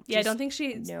 I just- don't think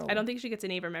she no. I don't think she gets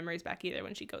any of her memories back either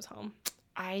when she goes home.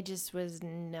 I just was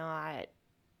not.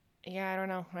 Yeah, I don't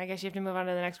know. I guess you have to move on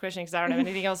to the next question because I don't have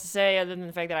anything else to say other than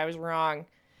the fact that I was wrong.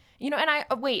 You know, and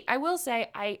I will say,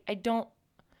 I don't,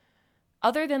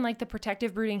 other than like the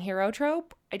protective brooding hero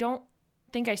trope, I don't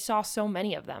think I saw so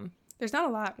many of them, There's not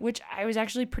a lot. which I was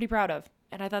actually pretty proud of.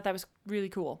 And I thought that was really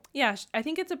cool. Yeah, I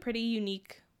think it's a pretty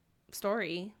unique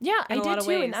story. Yeah, in I a lot did of too.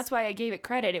 ways. And that's why I gave it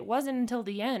credit. It wasn't until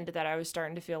the end that I was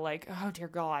starting to feel like, oh dear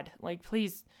God, like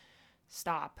please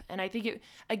stop. And I think it,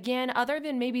 again, other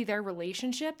than maybe their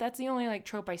relationship, that's the only like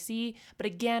trope I see. But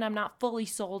again, I'm not fully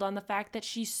sold on the fact that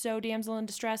she's so damsel in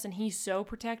distress and he's so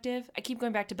protective. I keep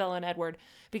going back to Bella and Edward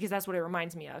because that's what it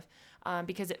reminds me of.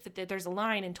 Because there's a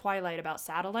line in Twilight about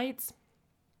satellites.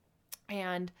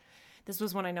 And this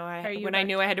was when I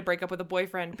knew I had to break up with a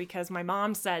boyfriend because my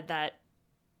mom said that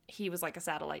he was like a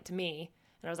satellite to me.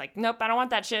 And I was like, nope, I don't want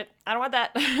that shit. I don't want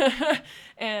that.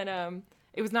 And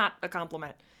it was not a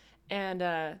compliment. And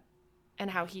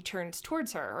how he turns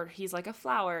towards her, or he's like a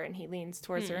flower and he leans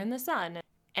towards her in the sun.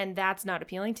 And that's not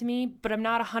appealing to me, but I'm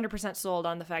not 100% sold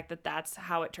on the fact that that's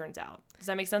how it turns out. Does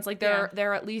that make sense? Like there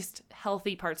are at least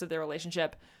healthy parts of their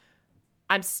relationship.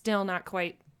 I'm still not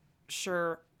quite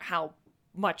sure how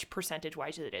much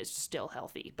percentage-wise it is still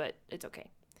healthy, but it's okay.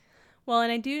 Well,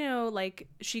 and I do know, like,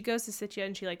 she goes to Sitya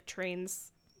and she, like,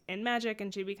 trains in magic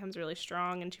and she becomes really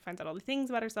strong and she finds out all the things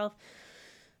about herself.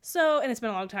 So, and it's been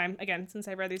a long time, again, since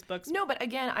I've read these books. No, but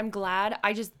again, I'm glad.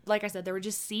 I just, like I said, there were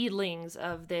just seedlings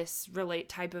of this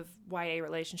type of YA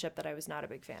relationship that I was not a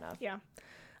big fan of. Yeah.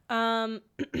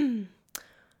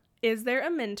 Is there a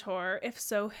mentor? If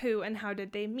so, who and how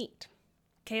did they meet?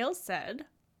 Kale said,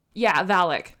 Yeah,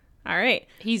 Valak. all right.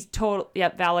 He's total.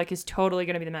 Yeah, Valak is totally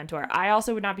going to be the mentor. I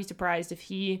also would not be surprised if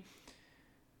he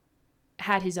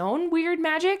had his own weird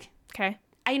magic. Okay.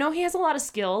 I know he has a lot of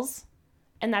skills,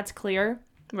 and that's clear.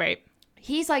 Right.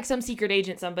 He's like some secret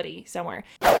agent somebody somewhere.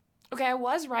 Okay, I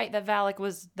was right that Valak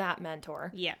was that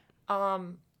mentor. Yeah.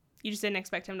 Um, You just didn't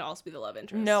expect him to also be the love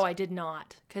interest. no, I did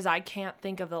not, because I can't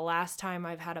think of the last time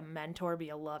I've had a mentor be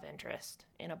a love interest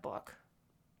in a book.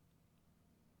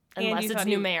 And Unless you it's thought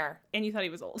he- Numair. And you thought he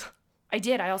was old. I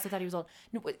did. I also thought he was old.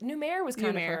 Numair was kind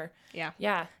of Numair. her. Yeah.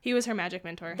 Yeah. He was her magic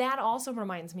mentor. That also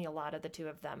reminds me a lot of the two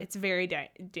of them. It's very Dana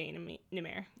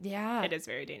Numair. Yeah. It is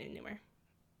very Dana Numair.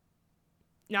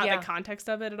 Not Yeah. the context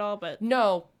of it at all, but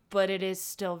No, but it is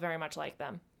still very much like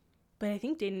them. I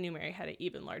think Dana Numair had an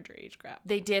even larger age gap.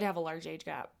 They did have a large age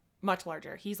gap. Much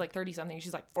larger. He's like 30 something.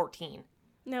 She's like 14.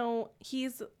 No,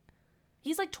 he's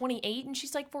He's like 28 and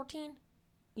she's like 14.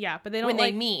 Yeah, but they don't when they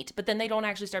like meet, but then they don't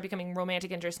actually start becoming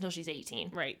romantic interests until she's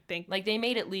 18. right. Like they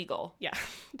made it legal Yeah.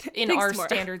 in Thanks, our Tamora.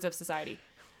 standards of society.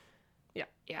 Yeah.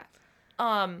 Yeah.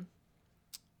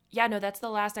 Yeah, no, that's the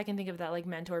last I can think of that like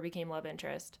mentor became love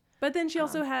interest. But then she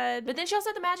also had But then she also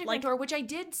had the magic Like- mentor, which I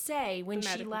did say when The she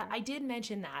magic left. mentor. I did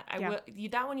mention that. Yeah.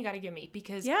 That one you got to give me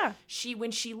because Yeah.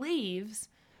 when she leaves,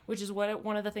 which is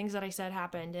one of the things that I said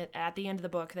happened at the end of the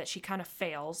book, that she kind of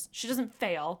fails. She doesn't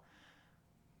fail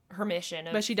her mission,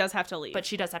 but she does have to leave. but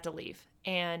she does have to leave.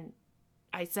 And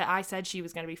I said she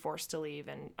was going to be forced to leave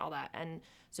and all that. And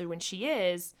so when she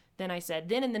is, then I said,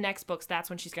 then in the next books, that's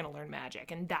when she's going to learn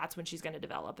magic and that's when she's going to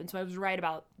develop. And so I was right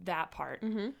about that part.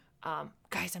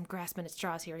 Guys, I'm grasping at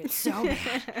straws here. It's so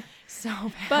bad. So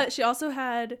bad. But she also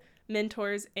had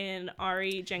mentors in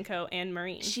Ari, Jenko, and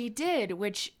Marine. She did,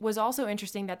 which was also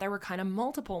interesting that there were kind of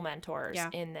multiple mentors Yeah.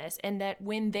 in this. And that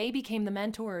when they became the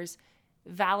mentors,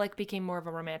 Valak became more of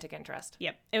a romantic interest.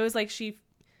 Yep. It was like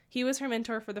he was her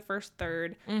mentor for the first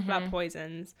third about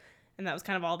poisons, and that was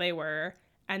kind of all they were.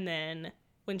 And then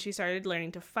when she started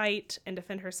learning to fight and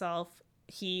defend herself,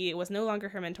 he was no longer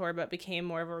her mentor, but became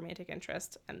more of a romantic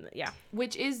interest. And yeah.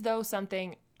 Which is, though,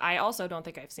 something I also don't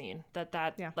think I've seen. That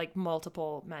Yeah. like,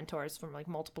 multiple mentors from, like,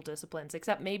 multiple disciplines.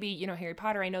 Except maybe, Harry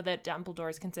Potter. I know that Dumbledore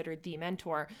is considered the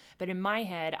mentor. But in my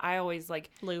head, I always, like,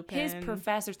 Lupin. his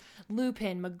professors.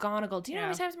 Lupin, McGonagall. Do you know how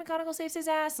many Yeah. times McGonagall saves his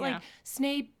ass? Yeah. Like,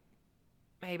 Snape,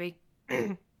 maybe.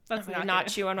 Let's I'm not not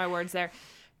chew on my words there.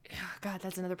 God,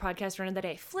 that's another podcast for another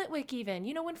day. Flitwick even.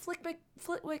 When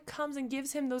Flitwick comes and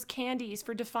gives him those candies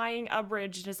for defying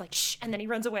Umbridge and is like, shh, and then he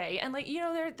runs away. And, like,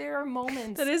 there are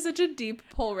moments. That is such a deep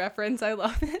pull reference. I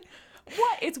love it.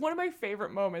 What? It's one of my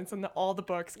favorite moments in all the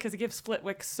books because it gives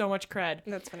Flitwick so much cred.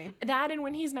 That's funny. That and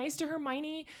when he's nice to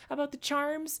Hermione about the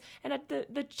charms and at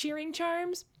the cheering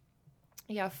charms.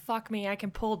 Yeah, fuck me. I can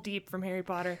pull deep from Harry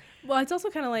Potter. Well, it's also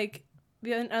kind of like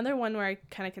the other one where I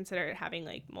kind of consider it having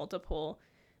like multiple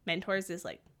mentors is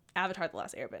like Avatar: The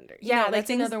Last Airbender. That's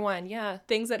another one. Yeah.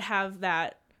 Things that have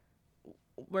that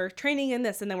we're training in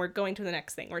this and then we're going to the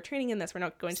next thing. We're training in this, we're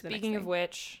not going to the next thing. Speaking of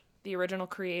which, the original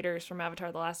creators from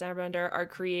Avatar: The Last Airbender are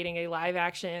creating a live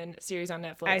action series on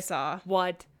Netflix. I saw.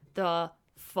 What the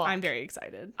fuck? I'm very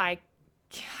excited. I'm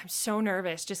so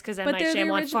nervous just because M. But Night they're the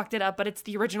Shyamalan origi- fucked it up, but it's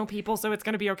the original people, so it's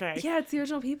going to be okay. Yeah, it's the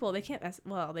original people. They can't mess.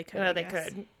 Well, they could. I They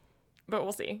guess. could. But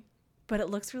we'll see. But it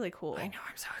looks really cool. I know,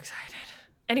 I'm so excited.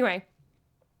 Anyway,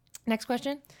 next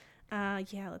question.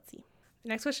 Yeah, let's see. The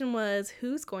next question was,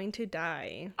 who's going to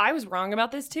die? I was wrong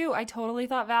about this too. I totally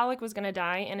thought Valak was going to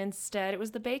die, and instead it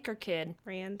was the Baker kid.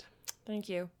 Rand. Thank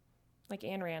you. Like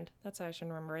Ayn Rand. That's how I should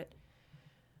remember it.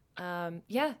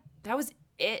 Yeah, that was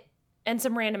it. And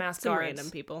some random ass Some guards. random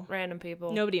people.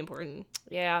 No. Nobody important.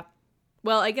 Yeah.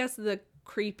 Well, I guess the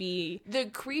creepy The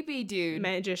creepy dude.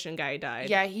 magician guy died.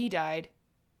 Yeah, he died.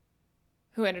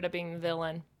 Who ended up being the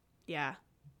villain. Yeah.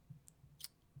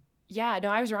 Yeah, no,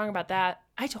 I was wrong about that.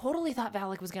 I totally thought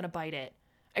Valak was going to bite it.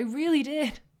 I really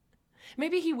did.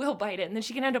 Maybe he will bite it, and then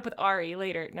she can end up with Ari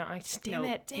later. No, damn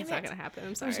it. It's not gonna happen.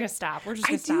 I'm sorry. We're just going to stop. We're just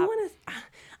I going to do stop. want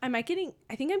to.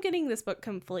 I think I'm getting this book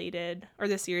conflated, or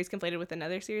this series conflated with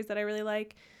another series that I really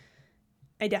like.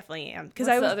 I definitely am because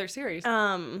What's I was the other series?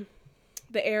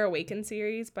 the Air Awakened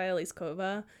series by Elise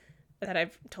Kova that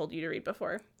I've told you to read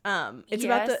before. It's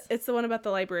Yes. it's the one about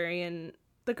the librarian.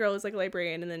 The girl is like a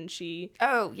librarian, and then she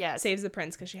Oh, yes. saves the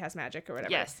prince because she has magic or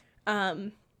whatever. Yes.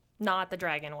 Not the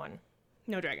dragon one.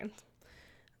 No dragons.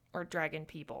 Or dragon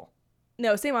people.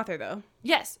 No, same author though.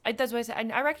 Yes. That's what I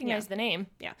said. I recognize the name.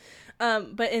 Yeah.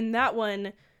 But in that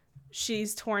one,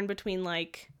 she's torn between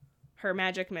like her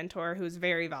magic mentor, who's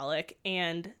very Valak,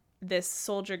 and this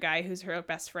soldier guy who's her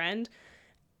best friend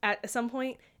at some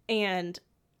point. And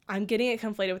I'm getting it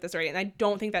conflated with the story, and I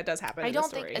don't think that does happen. I in the don't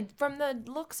story. think, from the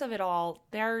looks of it all,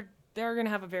 they're going to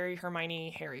have a very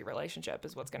Hermione-Harry relationship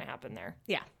is what's going to happen there.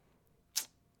 Yeah.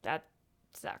 That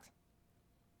sucks.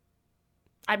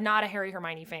 I'm not a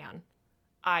Harry-Hermione fan.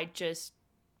 I just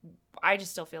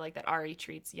still feel like that Ari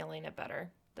treats Yelena better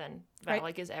than Valak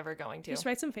Right. is ever going to. Just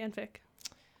write some fanfic.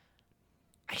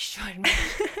 I should.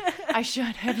 I should.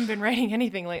 I haven't been writing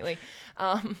anything lately.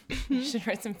 I should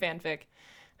write some fanfic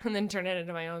and then turn it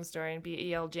into my own story and be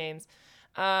E.L. James.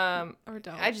 Or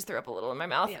don't. I just threw up a little in my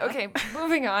mouth. Yeah. Okay,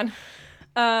 moving on.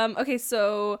 Okay,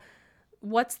 so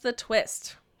what's the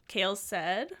twist? Kale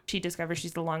said. She discovers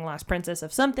she's the long lost princess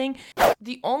of something.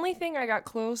 The only thing I got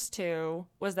close to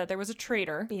was that there was a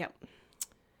traitor. Yep.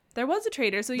 There was a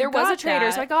traitor, so you There was got a traitor,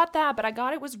 that. so I got that, but I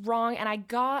got it was wrong, and I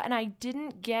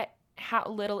didn't get how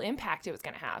little impact it was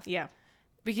gonna have. Yeah.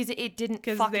 Because it didn't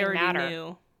Because fucking they already matter.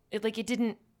 knew. It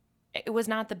didn't. It was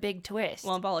not the big twist.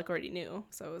 Well, and Valak already knew,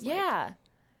 so it was like, yeah.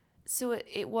 So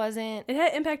it wasn't. It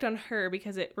had impact on her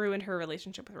because it ruined her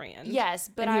relationship with Rand. Yes,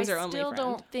 but And he I was her only still friend.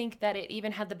 don't think that it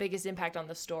even had the biggest impact on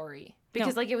the story.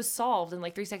 Because, No. like, it was solved in,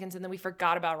 like, 3 seconds, and then we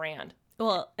forgot about Rand.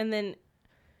 Well, and then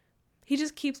he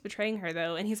just keeps betraying her,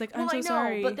 though, and he's like, I'm Well, so I know,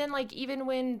 sorry. but then, like, even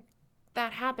when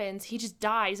that happens, he just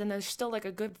dies, and there's still, like,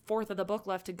 a good fourth of the book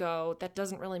left to go. That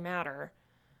doesn't really matter.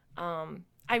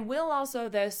 I will also,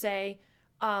 though, say,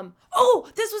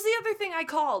 this was the other thing I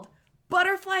called.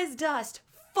 Butterfly's dust.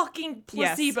 Fucking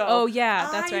placebo. Yes. Oh, yeah,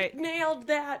 that's I right. nailed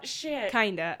that shit.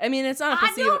 Kinda. I mean, it's not a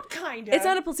placebo. I don't kinda. It's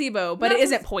not a placebo, but Not it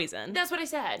isn't poison. That's what I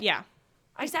said. Yeah.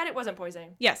 I said it wasn't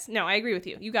poison. Yes. No, I agree with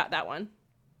you. You got that one.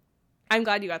 I'm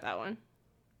glad you got that one.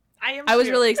 I I was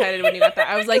too. really excited when you got that.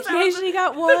 I was like, Because I yay, was she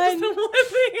got That was one. the one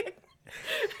thing.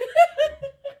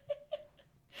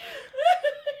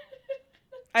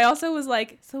 I also was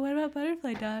like, so what about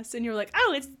butterfly dust? And you were like,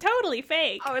 oh, it's totally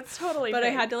fake. Oh, it's totally But I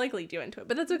fake. had to like lead you into it.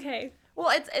 But that's okay. Well,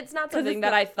 it's not 'Cause something it's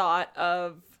that not- I thought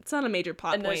of It's not a major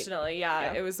plot point. initially.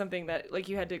 Yeah, Yeah. it was something that like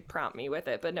you had to prompt me with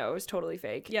it, but no, it was totally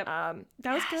fake. Yep.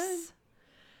 That was good.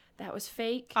 That was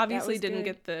fake. Obviously That was didn't good.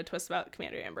 get the twist about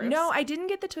Commander Ambrose. No, I didn't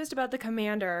get the twist about the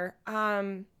commander.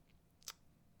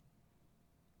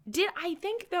 Did I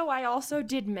think though I also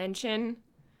did mention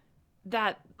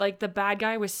that like the bad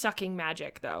guy was sucking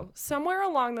magic though somewhere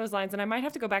along those lines, and I might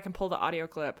have to go back and pull the audio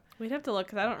clip. We'd have to look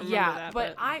because I don't remember Yeah, that.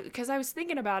 but because I was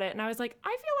thinking about it and I was like, I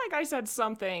feel like I said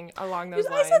something along those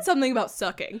I lines. said something about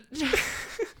sucking.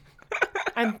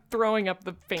 I'm throwing up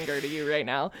the finger to you right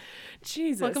now.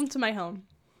 Jesus. Welcome to my home.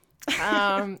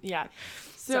 Yeah.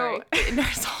 So Sorry. no,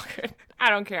 it's all good. I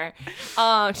don't care.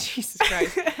 Jesus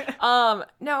Christ.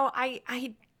 No,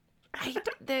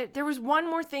 there was one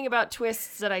more thing about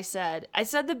twists that I said. I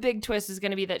said the big twist is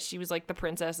going to be that she was like the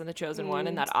princess and the chosen one,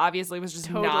 and that obviously was just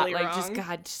not Totally like just wrong.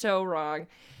 God so wrong.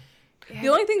 The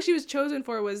only thing she was chosen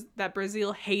for was that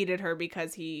Brazil hated her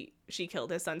because she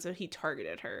killed his son, so he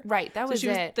targeted her. Right, that So was she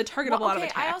was it. the target of a lot of I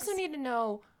attacks. also need to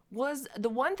know, was the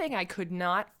one thing I could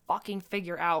not fucking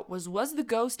figure out was the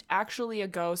ghost actually a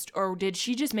ghost, or did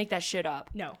she just make that shit up?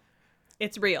 No.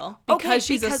 It's real. Okay, Because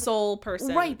she's a because- soul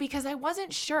person. Right, because I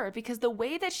wasn't sure, because the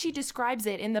way that she describes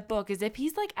it in the book is if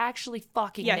he's like actually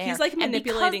fucking Yeah, there. he's like And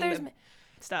because manipulating there's the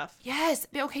stuff. Yes,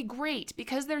 okay, great,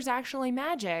 because there's actually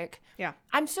magic. Yeah.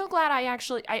 I'm so glad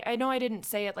I know I didn't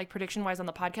say it like prediction wise on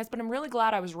the podcast, but I'm really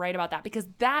glad I was right about that, because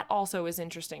that also is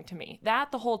interesting to me.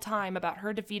 That the whole time about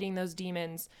her defeating those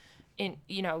demons in,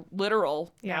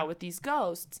 literal now with these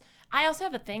ghosts. I also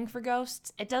have a thing for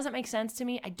ghosts. It doesn't make sense to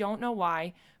me. I don't know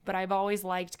why, but I've always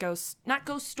liked ghosts, not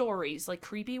ghost stories, like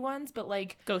creepy ones, but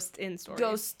like Ghosts in stories.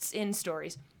 ghosts in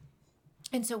stories.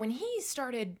 And so when he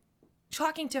started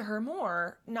talking to her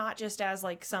more, not just as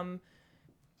like some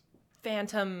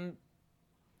phantom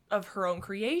of her own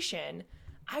creation,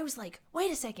 I was like,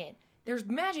 wait a second, there's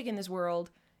magic in this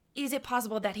world. Is it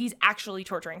possible that he's actually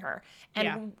torturing her?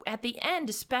 And at the end,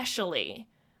 especially,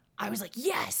 I was like,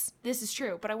 yes, this is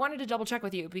true. But I wanted to double check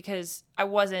with you because I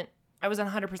wasn't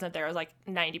 100% there. I was like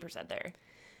 90% there.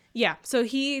 Yeah, so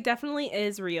he definitely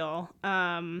is real.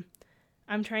 I'm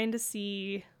trying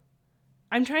to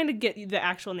get the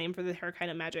actual name for her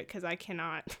kind of magic because I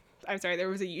cannot. I'm sorry, there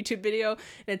was a YouTube video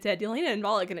and it said Yelena and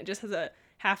Volek and it just has a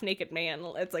half-naked man.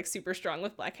 It's like super strong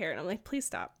with black hair and I'm like, please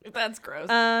stop. That's gross.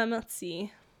 Let's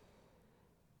see.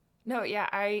 No, yeah,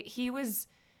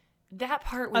 that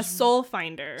part A was soul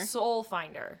finder. Soul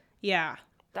Finder. Yeah.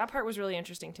 That part was really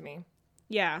interesting to me.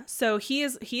 Yeah. So he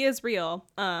is real.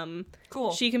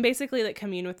 Cool. She can basically like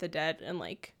commune with the dead and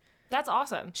like That's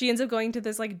awesome. she ends up going to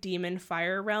this like demon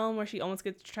fire realm where she almost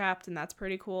gets trapped and that's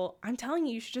pretty cool. I'm telling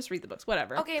you should just read the books.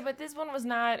 Whatever. Okay, but this one was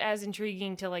not as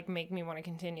intriguing to like make me want to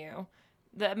continue.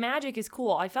 The magic is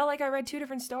cool. I felt like I read 2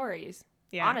 different stories.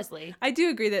 Yeah. Honestly. I do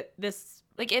agree that this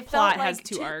Like it plot felt like has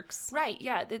 2 arcs. Right,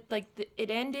 yeah. It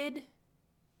ended.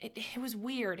 It was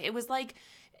weird. It was like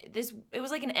this. It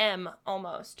was like an M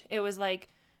almost. It was like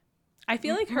I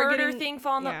feel like her murder getting, thing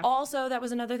fall on yeah. the. Also, that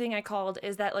was another thing I called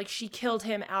is that like she killed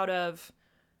him out of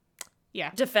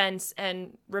Yeah. defense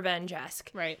and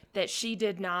revenge-esque. Right. That she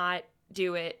did not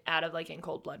do it out of like in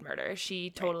cold blood murder. She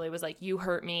totally was like, you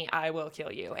hurt me, I will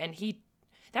kill you. And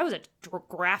that was a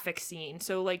graphic scene.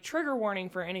 So like trigger warning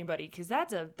for anybody, because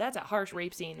that's a harsh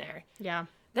rape scene there. Yeah.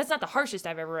 That's not the harshest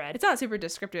I've ever read. It's not super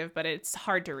descriptive, but it's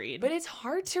hard to read. But it's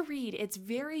hard to read. It's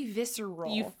very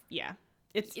visceral. you can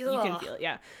Ugh. feel it.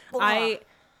 Yeah. Ugh. I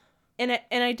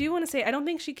do want to say I don't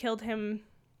think she killed him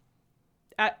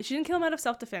she didn't kill him out of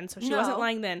self-defense, so she wasn't No.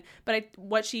 lying then. But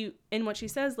what she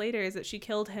says later is that she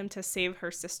killed him to save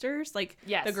her sisters, like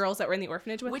Yes. the girls that were in the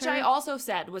orphanage with Which her. I also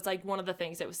said was like one of the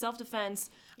things. It was self-defense,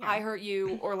 Yeah. I hurt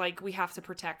you, or like we have to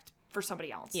protect for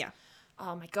somebody else. Yeah.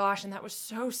 Oh my gosh, and that was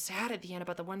so sad at the end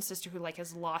about the one sister who like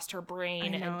has lost her brain I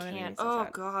know, and that made can't. me so Oh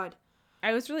sad. god.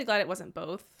 I was really glad it wasn't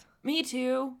both. Me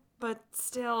too, but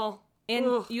still. And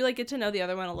Ugh. you like get to know the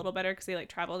other one a little better because they like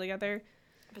travel together.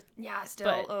 But yeah, still.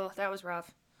 But- Oh, that was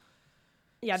rough.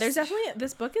 Yeah, there's definitely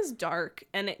this book is dark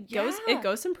and it Yeah.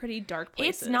 goes some pretty dark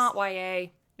places. It's not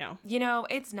YA. No. You know,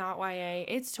 it's not YA.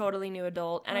 It's totally new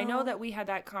adult. And I know Oh. that we had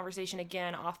that conversation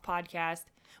again off podcast.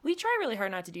 We try really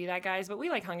hard not to do that, guys, but we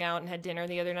like hung out and had dinner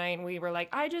the other night and we were like,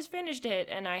 I just finished it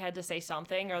and I had to say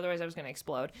something or otherwise I was going to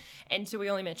explode. And so we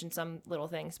only mentioned some little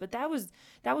things. But that was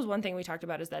one thing we talked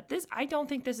about is that I don't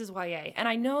think this is YA. And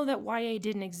I know that YA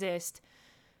didn't exist.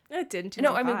 It didn't.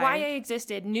 No, I mean, 2005. YA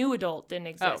existed. New adult didn't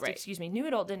exist. Oh, right. Excuse me. New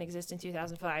adult didn't exist in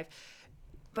 2005.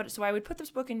 But so I would put this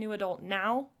book in new adult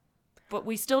now, but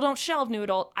we still don't shelve new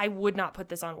adult. I would not put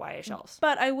this on YA shelves.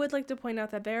 But I would like to point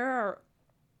out that there are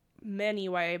many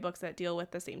YA books that deal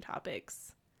with the same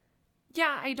topics.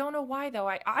 Yeah, I don't know why though.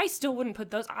 I still wouldn't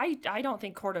put those. I don't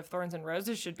think Court of Thorns and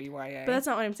Roses should be YA. But that's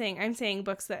not what I'm saying. I'm saying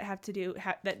books that have to do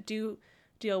that do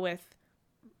deal with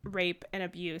rape and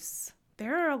abuse.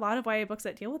 There are a lot of YA books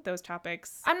that deal with those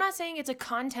topics. I'm not saying it's a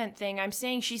content thing. I'm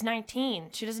saying she's 19.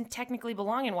 She doesn't technically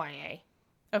belong in YA.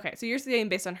 Okay, so you're saying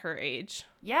based on her age.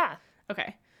 Yeah.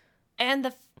 Okay.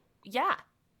 And yeah,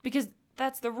 because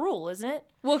that's the rule, isn't it?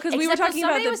 Well, because we were Except that talking about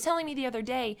somebody the was telling me the other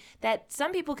day that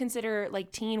some people consider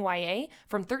like teen YA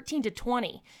from 13 to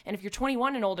 20, and if you're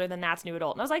 21 and older, then that's new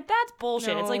adult. And I was like, that's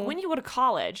bullshit. It's like No. when you go to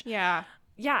college. yeah.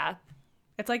 Yeah,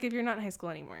 It's like if you're not in high school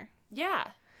anymore. yeah.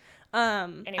 I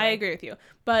Anyway. agree with you,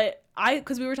 but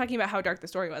because we were talking about how dark the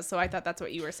story was, so I thought that's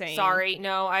what you were saying. Sorry,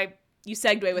 no, You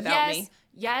segued without me.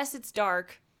 Yes, it's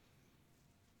dark.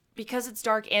 Because it's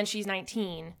dark and she's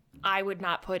 19, I would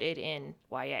not put it in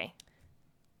YA.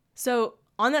 So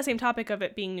on that same topic of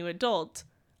it being new adult,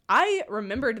 I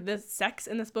remembered the sex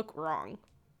in this book wrong.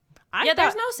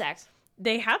 There's no sex.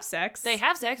 They have sex. They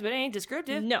have sex, but it ain't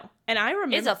descriptive. No, and I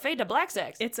remember It's a fade to black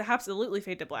sex. it's absolutely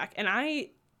fade to black, and I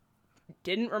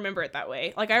didn't remember it that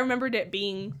way. Like I remembered it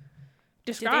being Did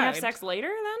described. they have sex later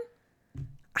then?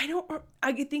 I don't.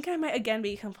 I think I might again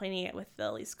be complaining it with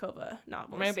the Liskova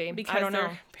novels. Maybe. because I don't they're know.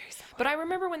 very similar. But I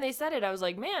remember when they said it, I was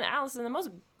like, man, Allison, the most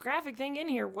graphic thing in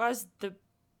here was the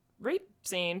rape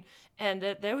scene. And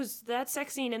that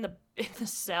sex scene in the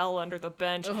cell under the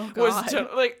bench Oh, was God.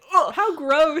 like, ugh. How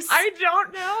gross! I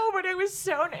don't know, but it was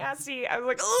so nasty. I was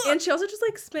like, ugh. And she also just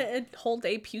like spent a whole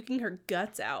day puking her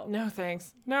guts out. No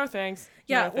thanks. No thanks.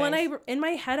 Yeah, No when thanks. in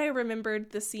my head I remembered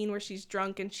the scene where she's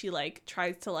drunk and she like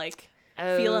tries to like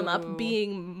feel him Oh. up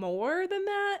being more than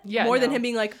that. Yeah, more than no. him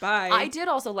being like bye. I did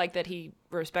also like that he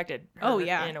respected her Oh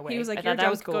yeah, in a way. he was like, I "You're thought that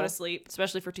drunk, was cool. go to sleep."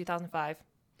 Especially for 2005.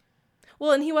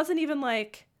 Well, and he wasn't even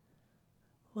like,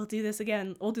 "We'll do this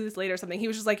again. We'll do this later" or something. He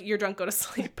was just like, "You're drunk, go to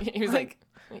sleep." He was like,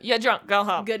 "Yeah, drunk, go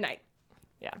home." "Good night."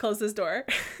 Yeah. Close his door.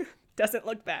 Doesn't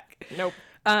look back. Nope.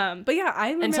 But yeah, I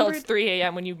remembered. Until it's 3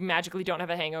 a.m. when you magically don't have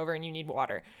a hangover and you need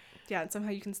water. Yeah, and somehow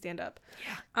you can stand up.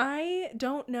 Yeah. I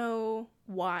don't know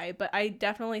why, but I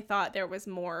definitely thought there was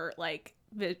more like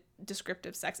the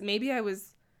descriptive sex. Maybe I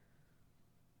was.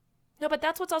 No, but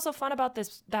that's what's also fun about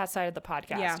that side of the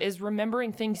podcast Yeah. is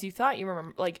remembering things you thought you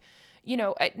remember. Like, you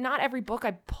know, not every book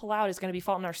I pull out is going to be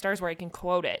Fault in Our Stars where I can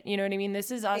quote it. You know what I mean? This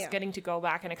is us Yeah. getting to go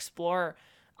back and explore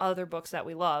other books that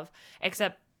we love,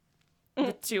 except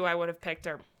the two I would have picked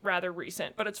are rather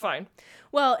recent, but it's fine.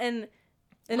 Well, and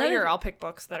Later, I'll pick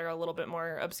books that are a little bit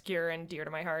more obscure and dear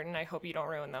to my heart, and I hope you don't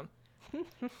ruin them.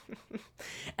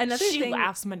 another She thing.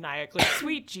 laughs maniacally.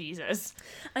 Sweet Jesus.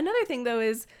 Another thing though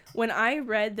is when I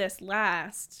read this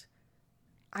last,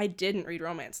 I didn't read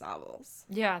romance novels.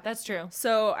 Yeah, that's true.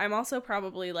 So I'm also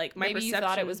probably like my Maybe perception. you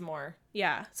thought it was more.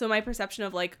 Yeah. So my perception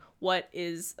of like what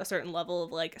is a certain level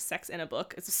of like sex in a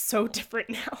book is so different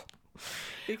now,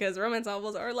 because romance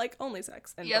novels are like only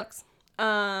sex in Yep. books.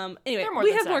 Anyway, They're more we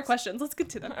than have more sex. questions. Let's get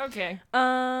to them. Okay.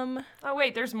 Um, Oh,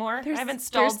 wait, there's more? I there's, haven't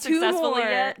stalled there's two successfully more.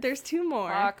 yet. There's two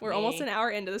more. Fuck We're almost me. an hour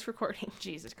into this recording.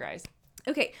 Jesus Christ.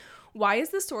 Okay. Why is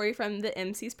the story from the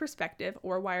MC's perspective,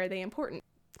 or why are they important?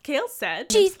 Kale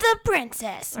said. She's the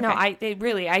princess. No,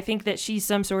 Okay. I think that she's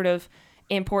some sort of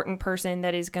important person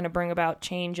that is going to bring about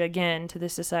change again to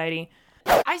this society.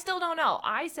 I still don't know.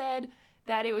 I said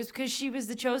that it was because she was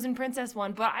the chosen princess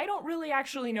one, but I don't really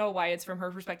actually know why it's from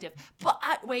her perspective. But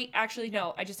wait, actually,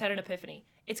 no, I just had an epiphany.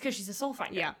 It's because she's a soul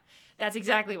finder. Yeah. That's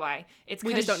exactly why.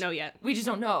 We just don't know yet. We just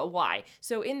don't know why.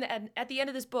 So at the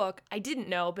end of this book, I didn't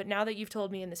know, but now that you've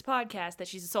told me in this podcast that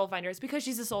she's a soul finder, it's because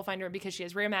she's a soul finder and because she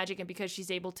has rare magic and because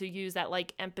she's able to use that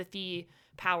like empathy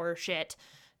power shit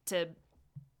to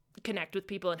connect with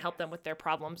people and help them with their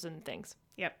problems and things.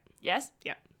 Yep. Yes?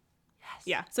 Yep. Yes.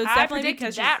 Yeah. So it's I definitely predicted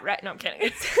because that, right? No, I'm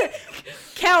kidding.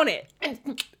 count it.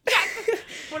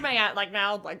 What am I at like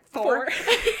now? Like 4.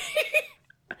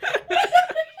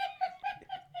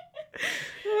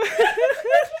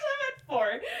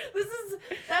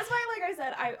 That's why, like I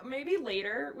said, maybe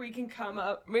later we can come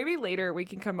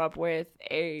up with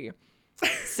a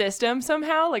system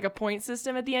somehow, like a point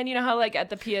system at the end. You know how like at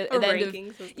the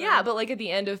ranking system. Yeah, but like at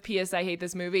the end of P.S. I Hate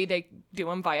This Movie, they do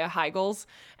them via Heigls,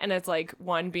 and it's like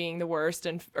 1 being the worst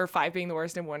or 5 being the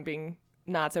worst and 1 being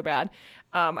not so bad.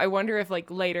 I wonder if like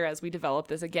later as we develop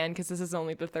this again, because this is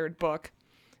only the 3rd book,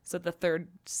 so the 3rd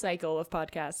cycle of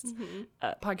podcasts,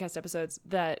 podcast episodes,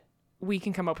 that we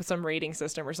can come up with some rating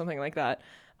system or something like that,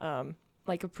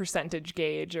 like a percentage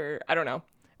gauge, or I don't know.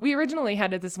 We originally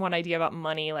had this one idea about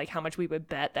money, like how much we would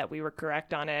bet that we were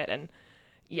correct on it, and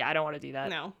yeah, I don't want to do that.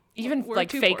 No. Even We're like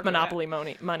too fake poor for Monopoly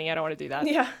money, I don't want to do that.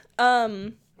 Yeah.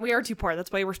 We are too poor.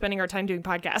 That's why we're spending our time doing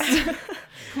podcasts.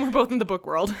 We're both in the book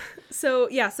world. So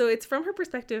it's from her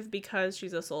perspective because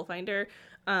she's a soul finder.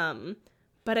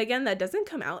 But again, that doesn't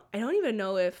come out. I don't even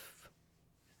know if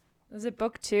Is it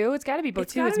book 2? It's got to be book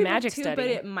 2. It's gotta be magic book 2, study. but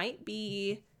it might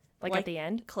be like at the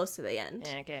end? close to the end.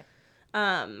 Yeah,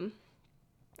 okay.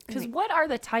 Because What are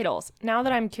the titles? Now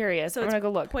that I'm curious, I'm it's going to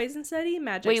go look. Poison Study,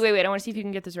 Magic. Wait. I want to see if you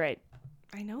can get this right.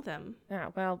 I know them.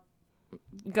 Oh, well,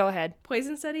 go ahead.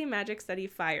 Poison Study, Magic Study,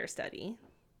 Fire Study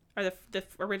are the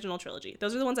original trilogy.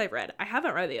 Those are the ones I've read. I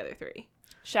haven't read the other 3.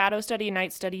 Shadow Study,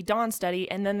 Night Study, Dawn Study,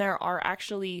 and then there are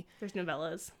actually... There's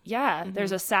novellas. Yeah,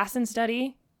 there's Assassin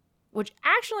Study, which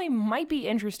actually might be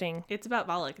interesting. It's about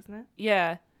Valak, isn't it?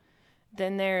 Yeah.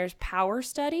 Then there's Power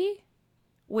Study,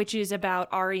 which is about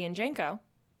Ari and Jenko.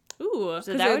 Ooh,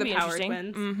 So that would the be Power interesting.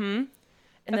 Twins. Mm-hmm. And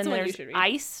That's then the one you there's should read.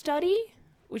 Ice Study,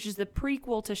 which is the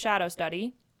prequel to Shadow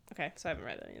Study, Okay, so I haven't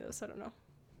read any of those, so I don't know.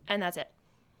 and that's it.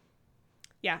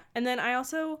 Yeah, and then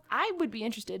I would be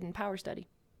interested in Power Study.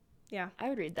 yeah, I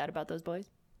would read that about those boys.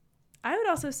 I would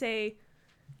also say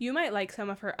you might like some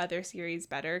of her other series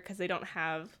better because they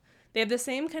have the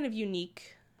same kind of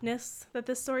uniqueness that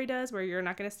this story does, where you're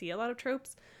not going to see a lot of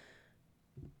tropes,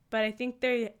 but I think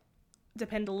they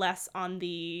depend less on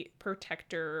the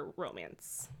protector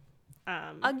romance.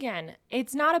 Again,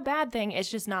 it's not a bad thing. It's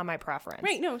just not my preference.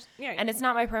 Right? No, yeah, And it's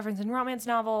not my preference in romance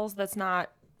novels. That's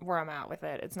not where I'm at with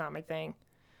it. It's not my thing.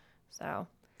 So,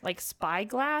 like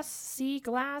Spyglass, Sea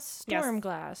Glass, Yes. Storm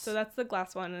Glass. So that's the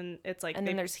glass one, and it's like and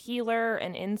then there's Healer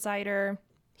and Insider.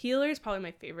 Healer is probably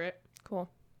my favorite Cool.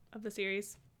 of the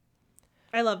series.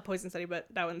 I love Poison Study, but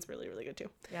that one's really, really good too.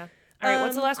 Yeah. All right.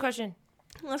 What's the last question?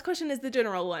 Last question is the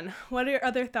general one. What are your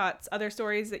other thoughts, other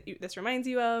stories that this reminds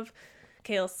you of?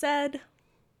 Kale said.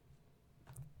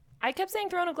 I kept saying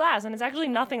Throne of Glass, and it's actually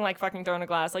nothing like fucking Throne of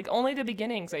Glass. Like only the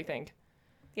beginnings, I think.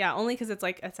 Yeah, only because it's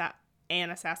like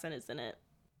an assassin is in it.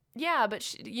 Yeah,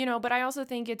 but but I also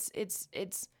think it's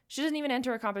she doesn't even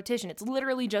enter a competition. It's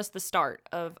literally just the start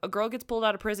of a girl gets pulled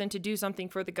out of prison to do something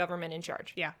for the government in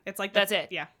charge. Yeah, it's like That's it.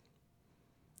 Yeah,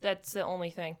 That's the only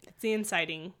thing. it's the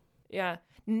inciting. Yeah.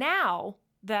 Now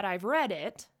that I've read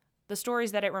it, the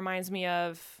stories that it reminds me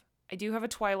of, I do have a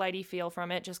Twilighty feel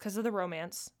from it just because of the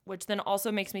romance, which then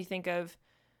also makes me think of.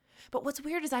 But what's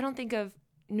weird is I don't think of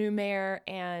Numair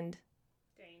and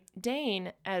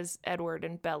Dane as Edward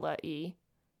and Bella E.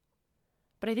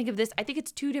 But I think of this. I think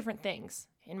it's 2 different things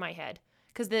in my head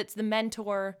because it's the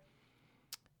mentor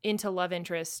into love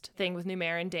interest thing with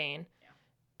Numair and Dane,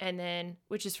 and then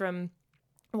which is from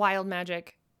Wild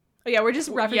Magic. Oh yeah, we're just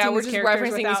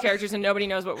referencing these characters and nobody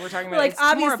knows what we're talking about. Like It's more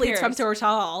obviously it's from appearance.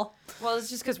 Tortal. Well, it's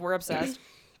just because we're obsessed.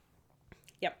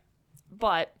 Yep.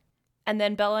 But, and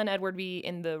then Bella and Edward be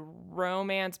in the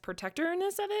romance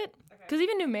protectorness of it. Because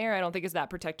even Numair, I don't think is that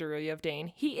protector of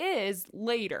Dane. He is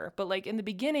later, but like in the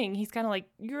beginning, he's kind of like,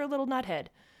 you're a little nuthead.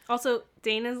 Also,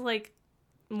 Dane is like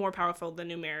more powerful than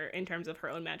Numair in terms of her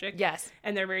own magic. Yes.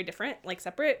 And they're very different, like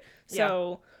separate.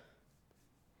 So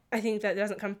I think that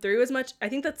doesn't come through as much. I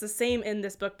think that's the same in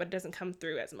this book, but it doesn't come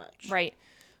through as much. Right.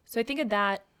 So I think of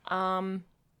that. I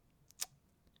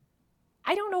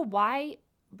don't know why,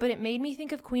 but it made me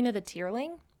think of Queen of the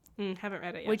Tearling, Haven't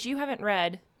read it yet. which you haven't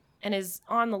read and is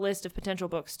on the list of potential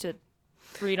books to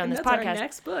read on and this that's podcast. our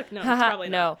next book. No, it's probably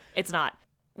not. No, it's not.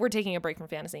 We're taking a break from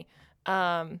fantasy.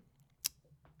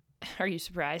 Are you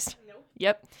surprised? No.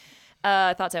 Yep.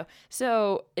 I thought so.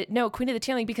 So, no, Queen of the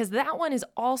Tearling, because that one is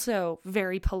also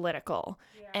very political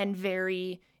and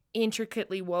very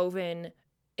intricately woven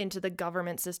into the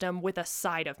government system with a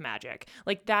side of magic.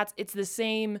 Like, it's the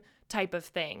same type of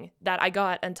thing that I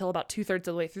got until about 2/3 of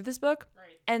the way through this book.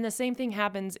 Right. And the same thing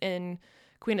happens in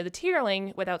Queen of the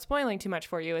Tearling, without spoiling too much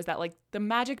for you, is that, like, the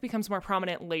magic becomes more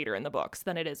prominent later in the books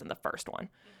than it is in the first one.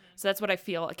 So that's what I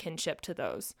feel a kinship to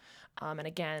those. And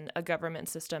again, a government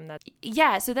system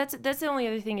so that's the only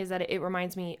other thing, is that it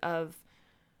reminds me of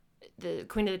the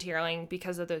Queen of the Tearling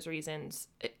because of those reasons.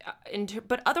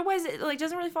 But otherwise, it like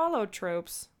doesn't really follow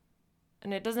tropes,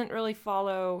 and it doesn't really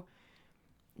follow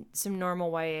some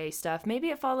normal YA stuff. Maybe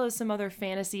it follows some other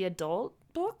fantasy adult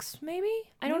books. Maybe,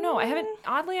 I don't know. I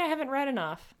haven't read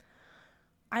enough.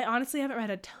 I honestly haven't read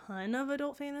a ton of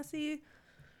adult fantasy,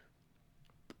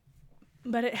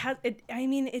 but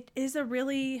it is a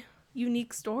really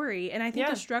unique story, and I think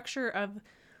the structure of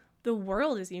the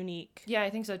world is unique. Yeah, I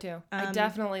think so too. I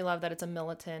definitely love that it's a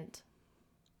militant.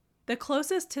 The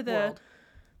closest to world.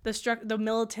 the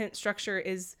militant structure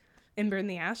is in Burn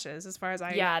the Ashes, as far as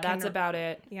I that's about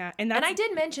it. Yeah, and I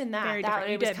did mention that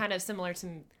it was did. kind of similar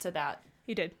to that.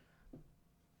 You did.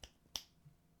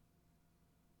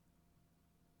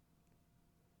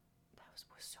 That was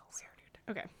so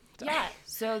weird. Okay. Yeah.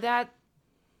 So that.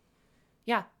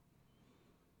 Yeah.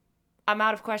 I'm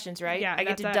out of questions, right? Yeah, I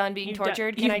get that's done being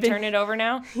tortured. Can you've I been- turn it over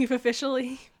now? You've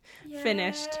officially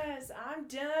finished. Yes, I'm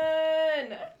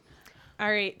done. All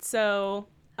right, so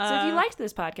So if you liked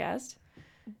this podcast,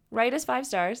 write us 5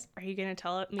 stars. are you gonna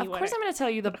tell me? Of course, I'm going to tell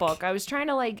you the book. I was trying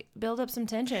to like build up some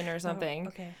tension or something.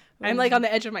 Okay. I'm like on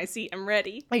the edge of my seat. I'm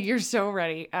ready. Like, you're so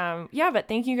ready. But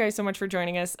thank you guys so much for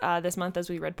joining us this month as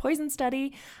we read Poison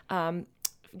Study.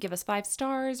 Give us 5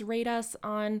 stars, rate us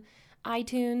on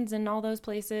iTunes and all those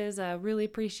places. Really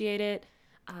appreciate it.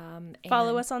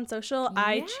 Follow us on social.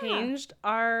 I Yeah. changed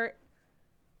our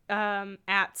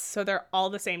ats, so they're all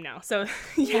the same now. So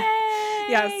Yay!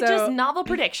 Yeah, so- just novel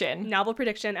prediction. Novel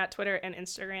Prediction at Twitter and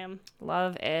Instagram.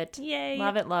 Love it. Yay.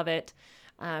 Love it, love it.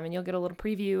 And you'll get a little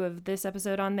preview of this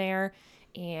episode on there.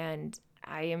 And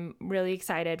I am really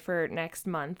excited for next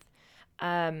month.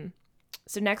 So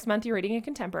next month you're reading a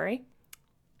contemporary.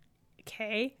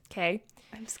 Okay. Okay.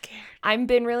 I'm scared. I've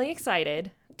been really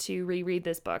excited to reread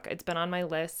this book. It's been on my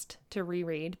list to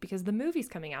reread because the movie's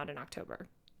coming out in October.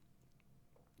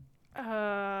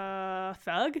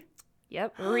 Thug?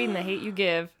 Yep. We're reading The Hate You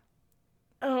Give.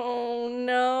 Oh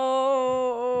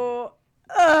no.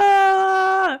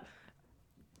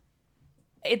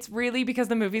 It's really because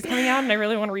the movie's coming out and I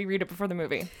really want to reread it before the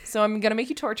movie. So I'm going to make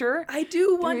you torture. I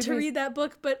do want to read- read that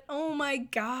book, but oh my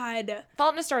god.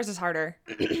 Fault in Our Stars is harder.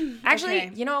 Actually,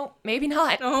 Okay. Maybe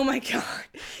not. Oh my god.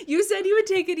 You said you would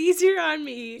take it easier on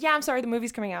me. Yeah, I'm sorry. The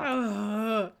movie's coming out.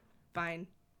 Ugh. Fine.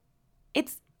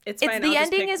 It's It's fine. the I'll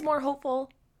just ending pick- is more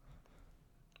hopeful.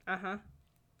 Uh-huh.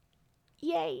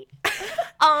 Yay.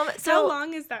 How So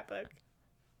long is that book?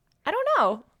 I don't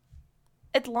know.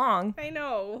 It's long. I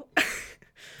know.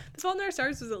 The Fault in Our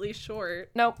Stars was at least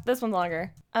short. Nope, this one's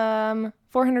longer.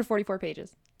 444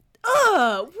 pages.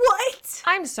 What?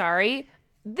 I'm sorry.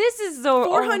 This is so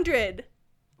 400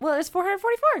 Well, it's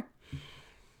 444.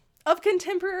 of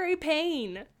contemporary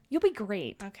pain. You'll be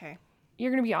great. Okay.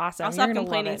 You're gonna be awesome. I'll You're stop gonna love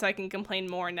complaining it. so I can complain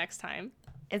more next time.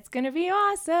 It's gonna be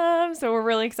awesome. So we're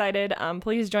really excited.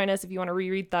 Please join us if you want to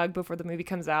reread Thug before the movie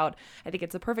comes out. I think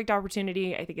it's a perfect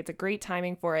opportunity. I think it's a great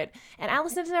timing for it. And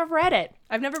Allison's never read it.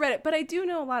 I've never read it, but I do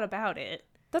know a lot about it.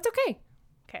 That's okay.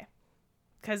 Okay.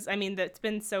 Because, I mean, that's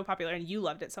been so popular and you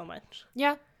loved it so much.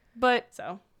 Yeah, but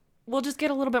So we'll just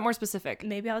get a little bit more specific.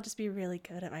 maybe I'll just be really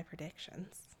good at my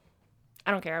predictions.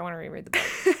 I don't care. I want to reread the book.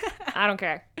 I don't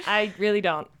care. I really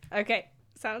don't. Okay.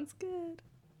 Sounds good.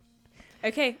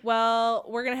 Okay. Well,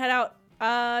 we're going to head out.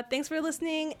 Thanks for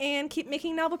listening and keep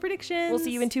making novel predictions. We'll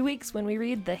see you in 2 weeks when we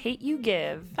read The Hate You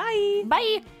Give. Bye.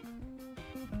 Bye.